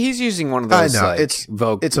like he's using one of those. I know.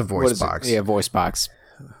 Like, it's a voice box. Yeah, voice box.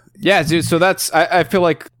 Yeah, dude. So that's I feel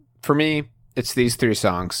like for me, it's these 3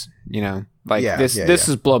 songs. You know, like this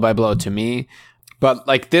is Blow by Blow to me. But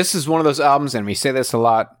like this is one of those albums, and we say this a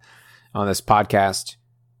lot on this podcast.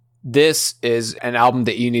 This is an album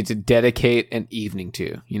that you need to dedicate an evening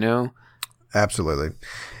to, you know? Absolutely.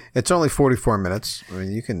 It's only 44 minutes. I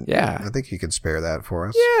mean, you can, I think you can spare that for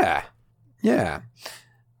us. Yeah.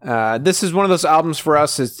 Yeah. This is one of those albums for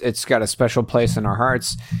us. It's got a special place in our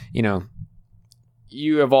hearts. You know,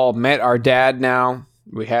 you have all met our dad now.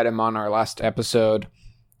 We had him on our last episode.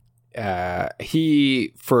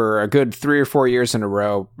 He, for a good 3 or 4 years in a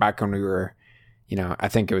row, back when we were, you know, I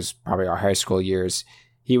think it was probably our high school years,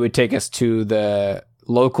 he would take us to the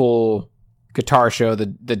local guitar show, the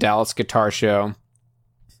Dallas Guitar Show.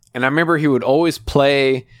 And I remember he would always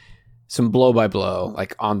play some Blow by Blow,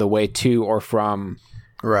 like on the way to or from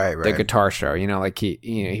the guitar show. You know, like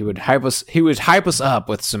he would hype us up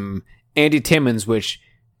with some Andy Timmons, which,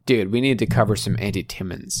 dude, we need to cover some Andy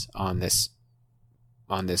Timmons on this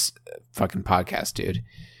fucking podcast, dude.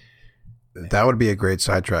 That would be a great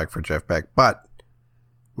sidetrack for Jeff Beck, but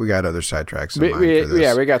we got other sidetracks in mind for this.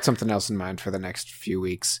 Yeah, we got something else in mind for the next few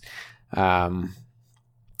weeks. But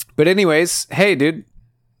anyways, hey, dude,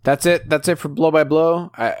 that's it. That's it for Blow by Blow.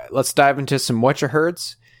 Let's dive into some What You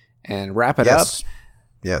Heards and wrap it up.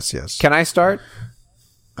 Yes. Can I start?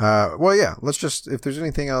 Well, yeah. Let's just, if there's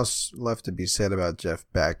anything else left to be said about Jeff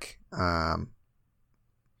Beck, I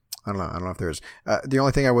don't know if there is. The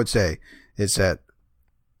only thing I would say is that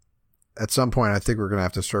at some point, I think we're going to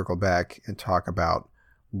have to circle back and talk about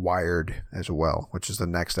Wired as well, which is the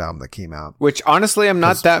next album that came out. Which, honestly, I'm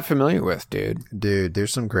not that familiar with, dude. Dude,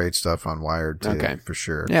 there's some great stuff on Wired, too, for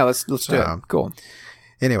sure. Yeah, let's do it. Cool.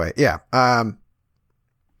 Anyway, yeah.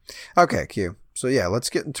 Okay, Q. So, yeah, let's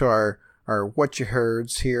get into our What You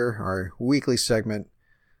Heards here, our weekly segment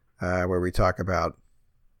where we talk about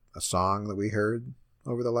a song that we heard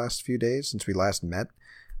over the last few days since we last met.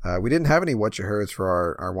 We didn't have any What You Heards for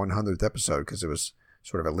our 100th episode because it was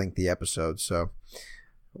sort of a lengthy episode. So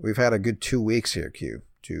we've had a good 2 weeks here, Q,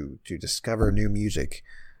 to discover new music.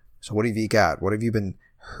 So what have you got? What have you been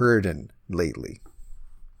hearding lately?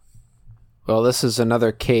 Well, this is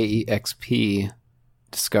another KEXP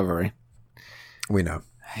discovery. We know.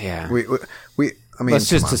 Yeah. I mean, let's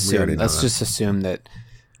just assume that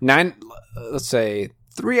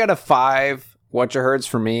 3 out of 5 What You Heards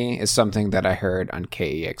for me is something that I heard on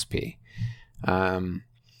KEXP.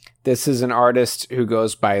 This is an artist who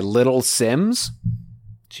goes by Little Sims.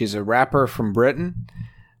 She's a rapper from Britain.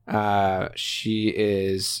 She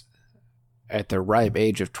is at the ripe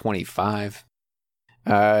age of 25.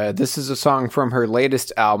 This is a song from her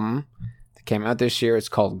latest album that came out this year. It's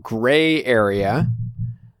called Gray Area.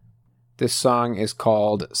 This song is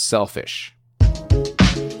called Selfish.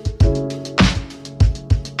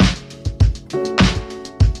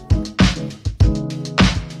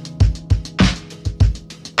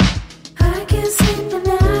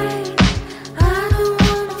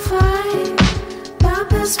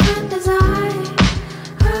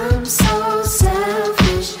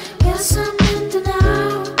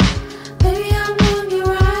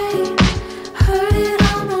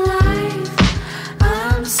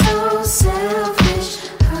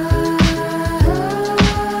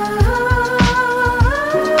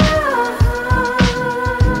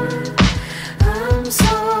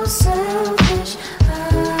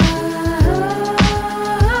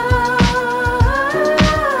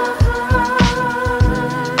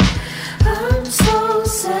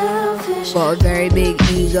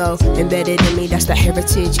 Embedded in me, that's the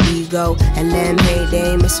heritage ego. And them hey, they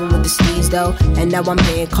ain't messing with the steez though. And now I'm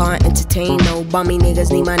paying, can't entertain no bummy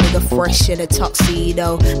niggas. Need my nigga fresh in a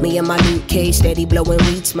tuxedo. Me and my Luke Cage steady blowing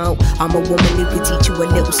weed smoke. I'm a woman who can teach you a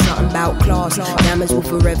little something about class. Diamonds will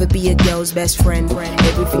forever be a girl's best friend.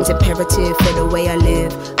 Everything's imperative for the way I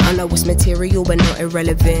live. I know it's material but not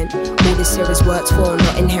irrelevant. All this here is worked for,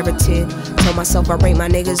 not inherited. Told myself I rate my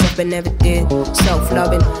niggas up and never did.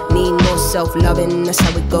 Self-loving, need more self-loving. That's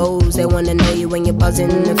how it goes. They wanna know you when you're buzzing.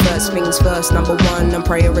 The first things first, number one, I'm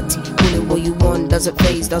priority. Call it what you want, doesn't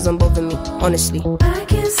phase, doesn't bother me, honestly. I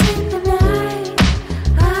can't sleep at night.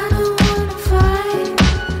 I don't wanna fight.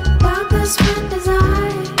 My best friend is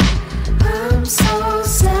I'm so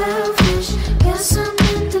selfish. Yes, I'm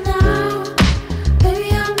in denial. Baby,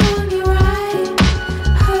 I know you're right.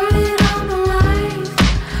 Heard it all my life.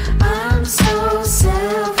 I'm so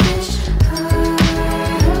selfish.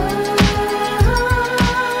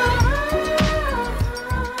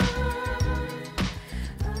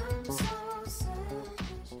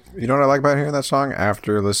 You know what I like about hearing that song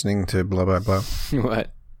after listening to Blah Blah Blah?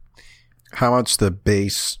 What? How much the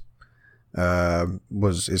bass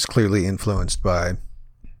is clearly influenced by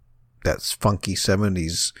that funky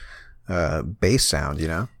 70s bass sound, you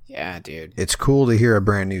know? Yeah, dude. It's cool to hear a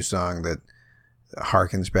brand new song that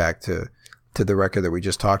harkens back to the record that we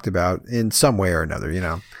just talked about in some way or another, you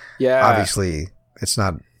know? Yeah. Obviously, it's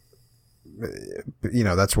not, you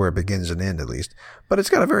know, that's where it begins and ends at least. But it's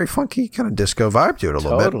got a very funky kind of disco vibe to it a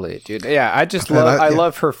little bit. Totally, dude. Yeah, I just love I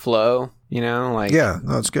love her flow, you know? Like, yeah,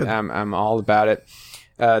 no, it's good. I'm all about it.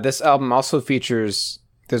 This album also features,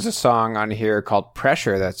 there's a song on here called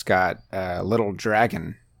Pressure that's got Little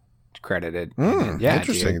Dragon credited. Yeah,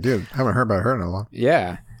 interesting, dude. Haven't heard about her in a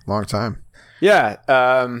long time. Yeah,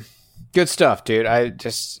 good stuff, dude.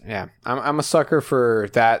 I'm a sucker for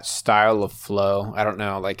that style of flow. I don't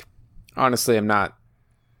know, like, honestly, I'm not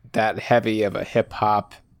that heavy of a hip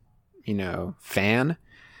hop, you know, fan,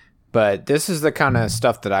 but this is the kind of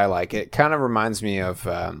stuff that I like. It kind of reminds me of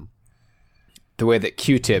the way that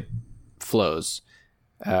Q-Tip flows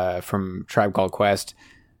from Tribe Called Quest.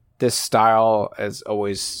 This style is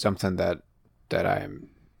always something that I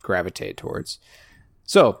gravitate towards.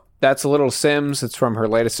 So that's a Little Sims. It's from her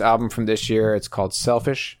latest album from this year. It's called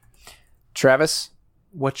Selfish. Travis,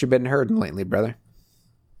 what you been hearing lately, brother?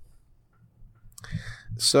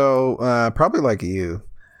 So probably like you,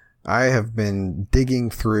 I have been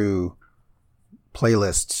digging through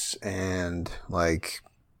playlists and like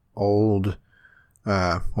old.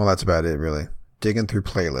 Well, that's about it, really. Digging through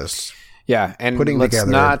playlists. Yeah, and Putting let's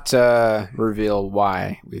together- not reveal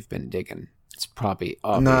why we've been digging. It's probably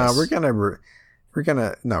obvious. No, we're gonna reveal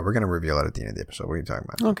it at the end of the episode. What are you talking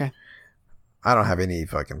about? Okay. I don't have any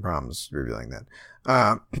fucking problems revealing that.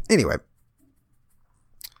 Anyway,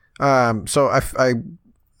 so I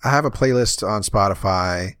have a playlist on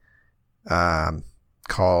Spotify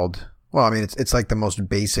called. Well, I mean, it's like the most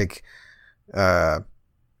basic.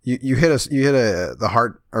 You hit the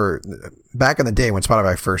heart, or back in the day when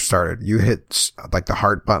Spotify first started, you hit like the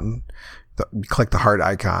heart button, you click the heart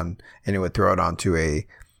icon, and it would throw it onto a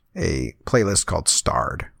playlist called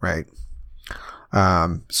Starred, right?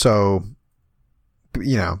 So,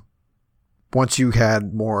 you know, once you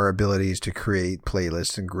had more abilities to create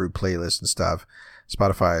playlists and group playlists and stuff,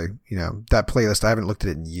 Spotify, you know, that playlist, I haven't looked at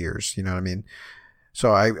it in years, you know what I mean?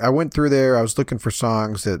 So I went through there. I was looking for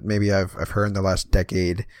songs that maybe I've heard in the last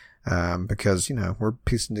decade, because, you know, we're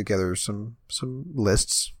piecing together some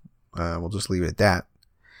lists. We'll just leave it at that.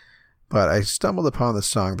 But I stumbled upon this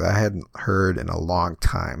song that I hadn't heard in a long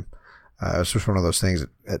time. It was just one of those things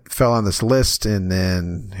that fell on this list, and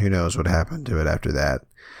then who knows what happened to it after that.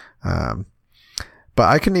 But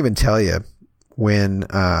I couldn't even tell you when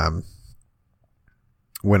I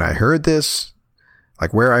heard this,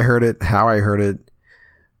 like where I heard it, how I heard it.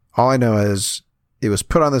 All I know is it was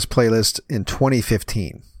put on this playlist in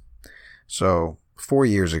 2015. So 4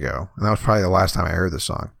 years ago. And that was probably the last time I heard this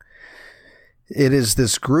song. It is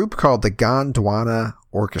this group called the Gondwana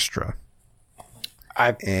Orchestra.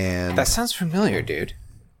 That sounds familiar, dude.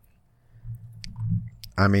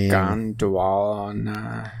 I mean,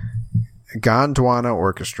 Gondwana. Gondwana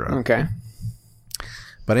Orchestra. Okay.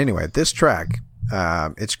 But anyway, this track,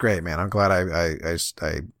 it's great, man. I'm glad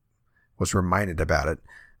I was reminded about it.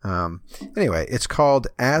 Anyway, it's called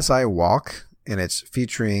As I Walk, and it's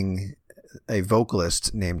featuring a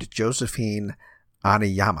vocalist named Josephine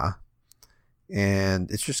Aniyama. And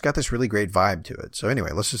it's just got this really great vibe to it. So anyway,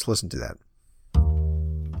 let's just listen to that.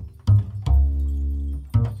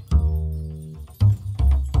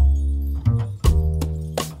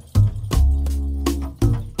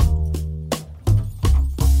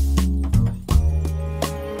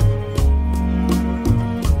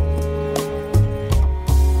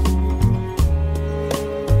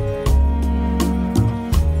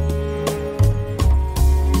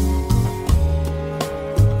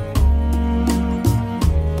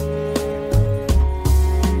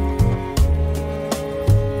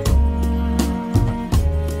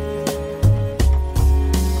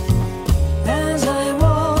 As I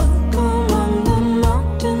walk among the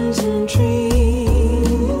mountains and trees,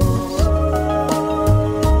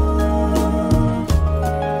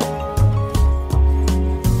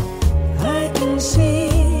 I can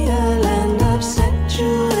see a land of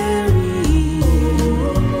sanctuary,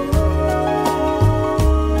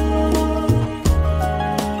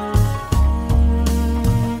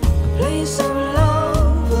 a place of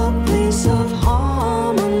love, a place of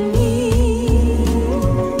harmony.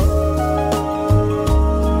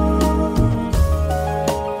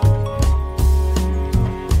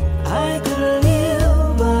 I could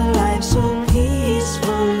live a life so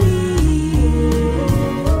peacefully.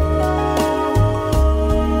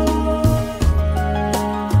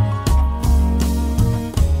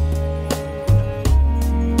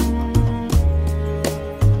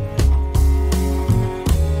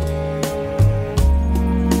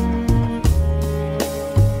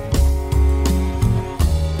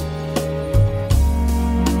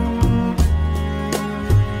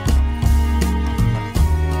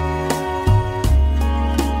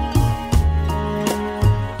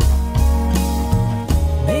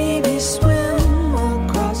 Maybe swim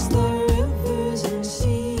across the rivers and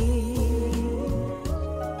seas.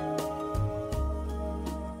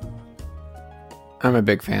 I'm a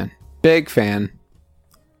big fan. Big fan.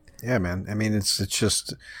 Yeah, man. I mean, it's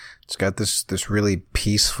got this really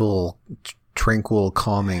peaceful, tranquil,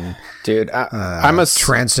 calming, Dude, I'm a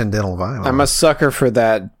transcendental vibe. I'm a sucker for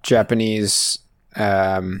that Japanese.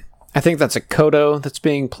 I think that's a koto that's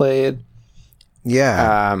being played.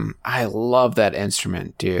 Yeah. I love that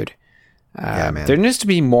instrument, dude. Yeah, man. There needs to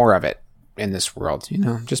be more of it in this world. You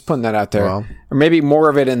know, just putting that out there, Well- or maybe more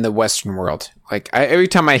of it in the Western world. Like every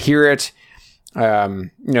time I hear it, you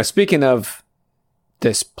know, speaking of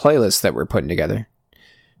this playlist that we're putting together,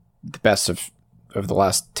 the best of the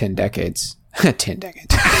last 10 decades, 10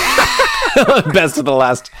 decades, best of the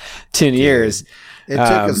last 10 years. It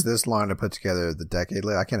took us this long to put together the decade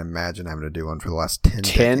list. I can't imagine having to do one for the last 10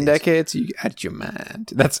 10 decades. decades? You out your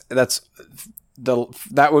mind. That's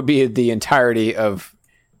that would be the entirety of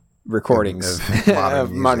recordings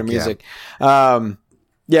of modern music.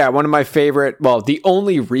 Yeah, one of my favorite. Well, the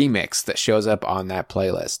only remix that shows up on that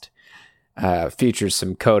playlist features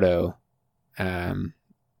some Kodo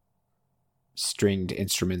stringed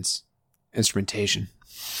instrumentation.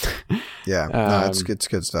 Yeah, no, it's good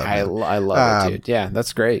stuff. I love it, dude. Yeah,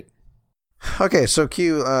 that's great. Okay, so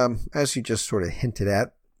Q, as you just sort of hinted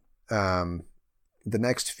at, the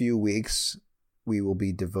next few weeks we will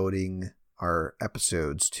be devoting our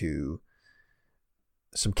episodes to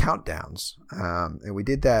some countdowns, and we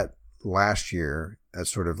did that last year as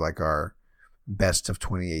sort of like our best of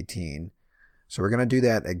 2018. So we're going to do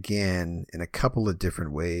that again in a couple of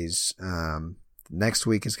different ways. Next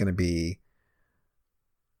week is going to be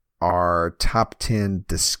our top 10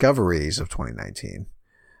 discoveries of 2019.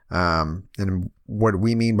 And what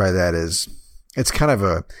we mean by that is it's kind of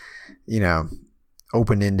a,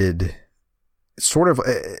 open-ended sort of,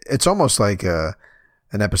 it's almost like an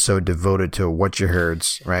episode devoted to what you heard,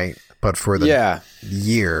 right? But for the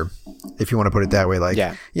year, if you want to put it that way,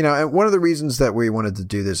 and one of the reasons that we wanted to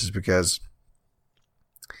do this is because,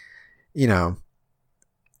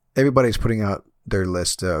 everybody's putting out their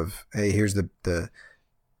list of, hey, here's the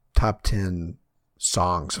top 10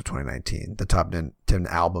 songs of 2019, the top 10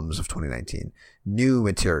 albums of 2019, new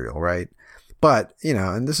material, right? But,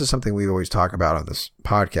 and this is something we always talk about on this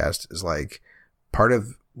podcast, is like part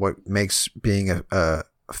of what makes being a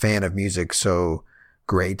fan of music so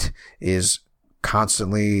great is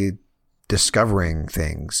constantly discovering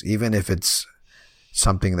things, even if it's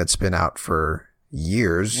something that's been out for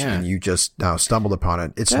years and you just now stumbled upon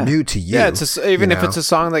it. It's new to you. Yeah, even if it's a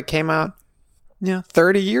song that came out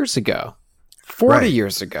 30 years ago, 40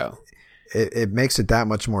 years ago. It makes it that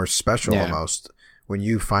much more special almost when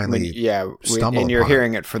you finally stumble and you're upon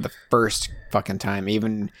hearing it for the first fucking time,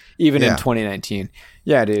 even in 2019.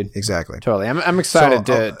 Yeah, dude. Exactly. Totally. I'm excited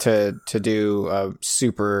to do a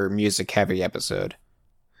super music heavy episode.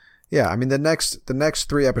 Yeah, I mean the next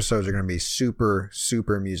 3 episodes are going to be super,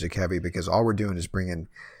 super music heavy because all we're doing is bringing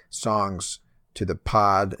songs to the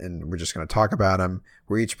pod and we're just going to talk about them.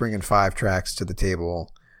 We're each bringing 5 tracks to the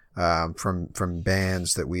table from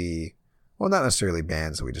bands that not necessarily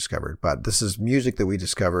bands that we discovered, but this is music that we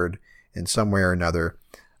discovered in some way or another,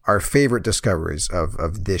 our favorite discoveries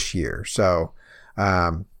of this year. So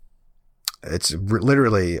it's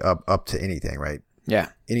literally up to anything, right? Yeah.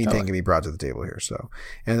 Anything can be brought to the table here. So,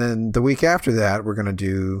 and then the week after that, we're going to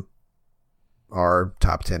do our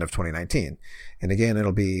top 10 of 2019. And again,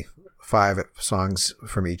 it'll be 5 songs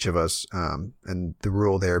from each of us. And the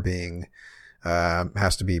rule there being,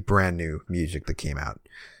 has to be brand new music that came out,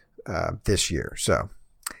 this year. So,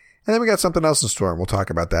 and then we got something else in store and we'll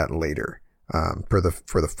talk about that later, for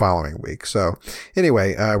the following week. So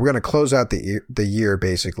anyway, we're going to close out the year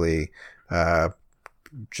basically,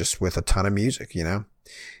 just with a ton of music, and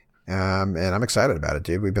I'm excited about it,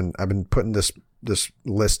 dude. I've been putting this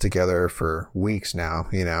list together for weeks now,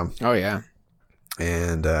 Oh yeah.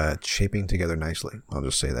 And it's shaping together nicely. I'll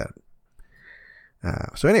just say that.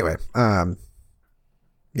 So anyway,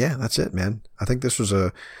 yeah, that's it, man. I think this was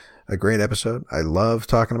a great episode. I love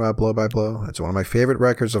talking about Blow by Blow. It's one of my favorite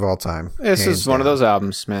records of all time. This is one of those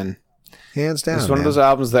albums, man. Hands down. It's one of those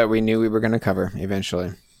albums that we knew we were going to cover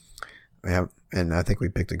eventually. Yeah, and I think we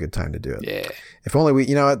picked a good time to do it. Yeah. If only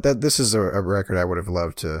this is a record I would have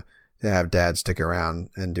loved to have Dad stick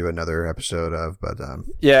around and do another episode of, but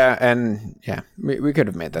we could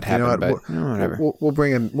have made that happen, but whatever. We'll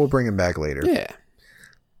bring him back later. Yeah.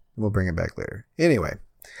 We'll bring him back later. Anyway,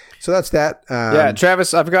 so that's that.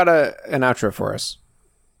 Travis, I've got an outro for us.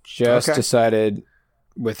 Just decided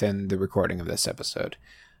within the recording of this episode.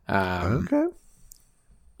 Okay.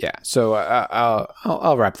 Yeah, so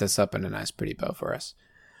I'll wrap this up in a nice, pretty bow for us.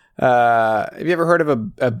 Have you ever heard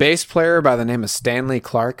of a bass player by the name of Stanley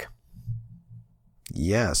Clarke?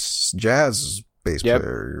 Yes, jazz bass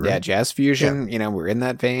player. Right? Yeah, jazz fusion. Yeah. We're in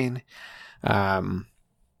that vein.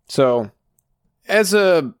 So, as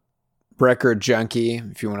a record junkie,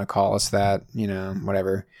 if you want to call us that,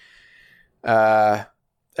 whatever.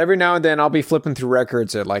 Every now and then I'll be flipping through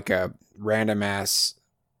records at like a random ass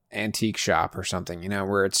antique shop or something,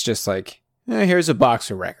 where it's just like, here's a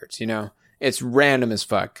box of records, it's random as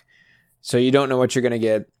fuck. So you don't know what you're going to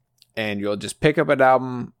get and you'll just pick up an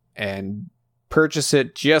album and purchase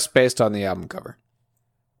it just based on the album cover.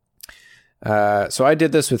 So I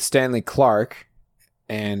did this with Stanley Clarke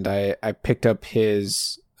and I picked up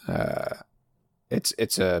his,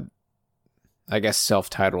 it's a, I guess,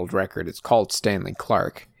 self-titled record. It's called Stanley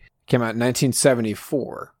Clarke. Came out in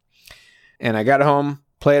 1974. And I got home,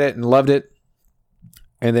 played it and loved it.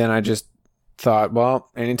 And then I just thought, well,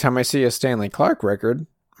 anytime I see a Stanley Clarke record,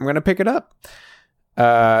 I'm going to pick it up.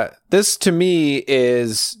 This to me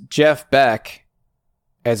is Jeff Beck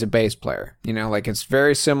as a bass player. You know, like it's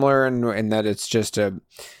very similar in that it's just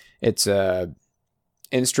it's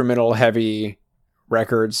instrumental heavy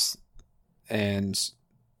records, and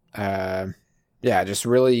just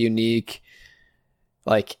really unique.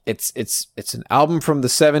 Like it's an album from the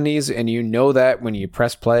 70s, and you know that when you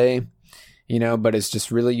press play, you know, but it's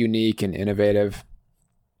just really unique and innovative.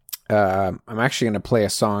 I'm actually going to play a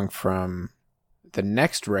song from the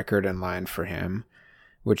next record in line for him,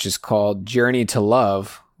 which is called Journey to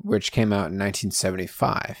Love, which came out in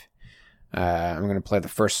 1975. I'm going to play the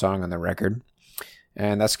first song on the record,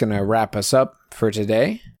 and that's going to wrap us up for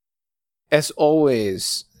today. As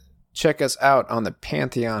always, check us out on the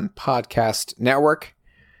Pantheon Podcast Network.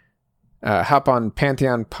 Hop on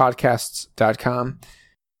pantheonpodcasts.com.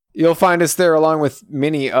 You'll find us there along with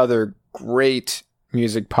many other great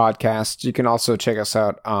music podcasts. You can also check us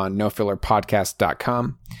out on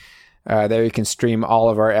nofillerpodcast.com. There you can stream all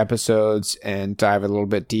of our episodes and dive a little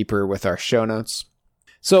bit deeper with our show notes.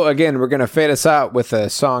 So again, we're going to fade us out with a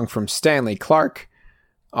song from Stanley Clarke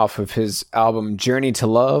off of his album Journey to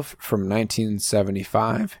Love from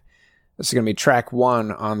 1975. This is going to be track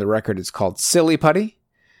 1 on the record. It's called Silly Putty.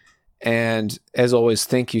 And as always,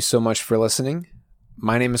 thank you so much for listening.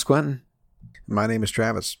 My name is Quentin. My name is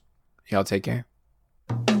Travis. Y'all take care.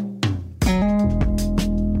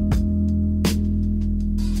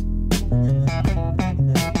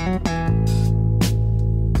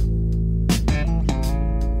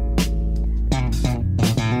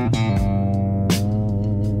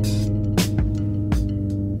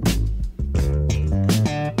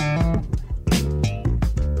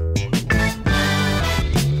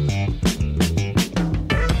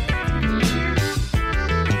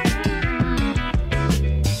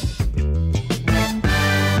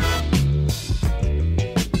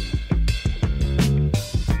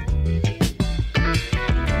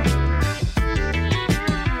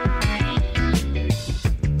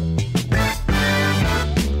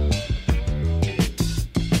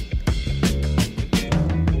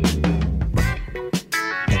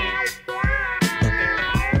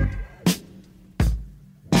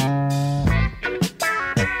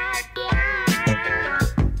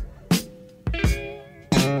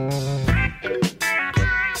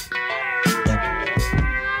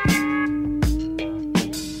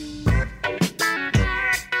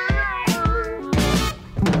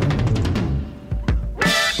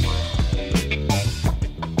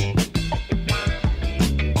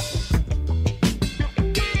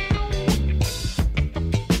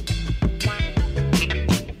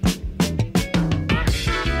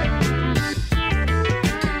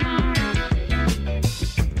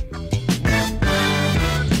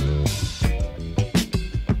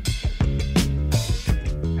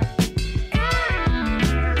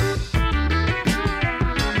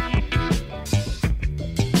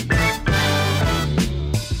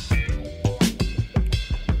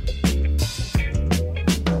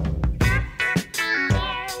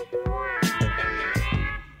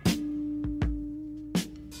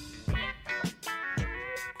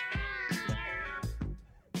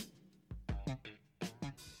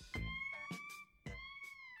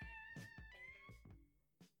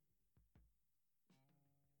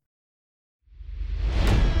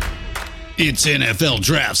 It's NFL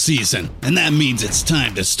draft season, and that means it's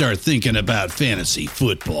time to start thinking about fantasy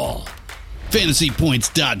football.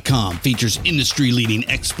 FantasyPoints.com features industry-leading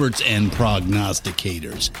experts and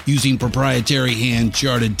prognosticators using proprietary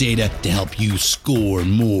hand-charted data to help you score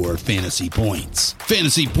more fantasy points.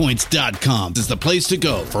 FantasyPoints.com is the place to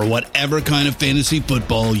go for whatever kind of fantasy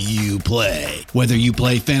football you play. Whether you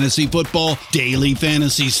play fantasy football, daily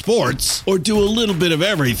fantasy sports, or do a little bit of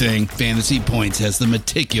everything, Fantasy Points has the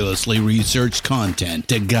meticulously researched content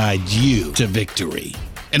to guide you to victory.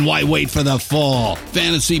 And why wait for the fall?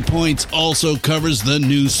 Fantasy Points also covers the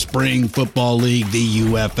new spring football league, the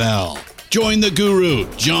UFL. Join the guru,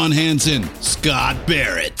 John Hansen, Scott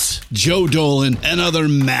Barrett, Joe Dolan, and other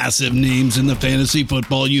massive names in the fantasy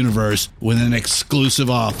football universe with an exclusive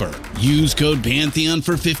offer. Use code Pantheon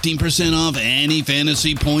for 15% off any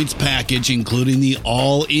Fantasy Points package, including the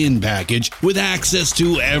all-in package, with access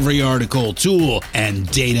to every article, tool, and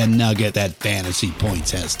data nugget that Fantasy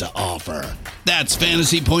Points has to offer. That's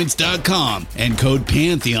FantasyPoints.com and code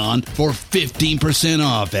Pantheon for 15%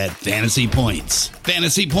 off at Fantasy Points.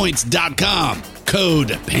 FantasyPoints.com,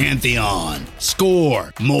 code Pantheon.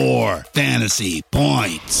 Score more fantasy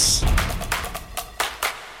points.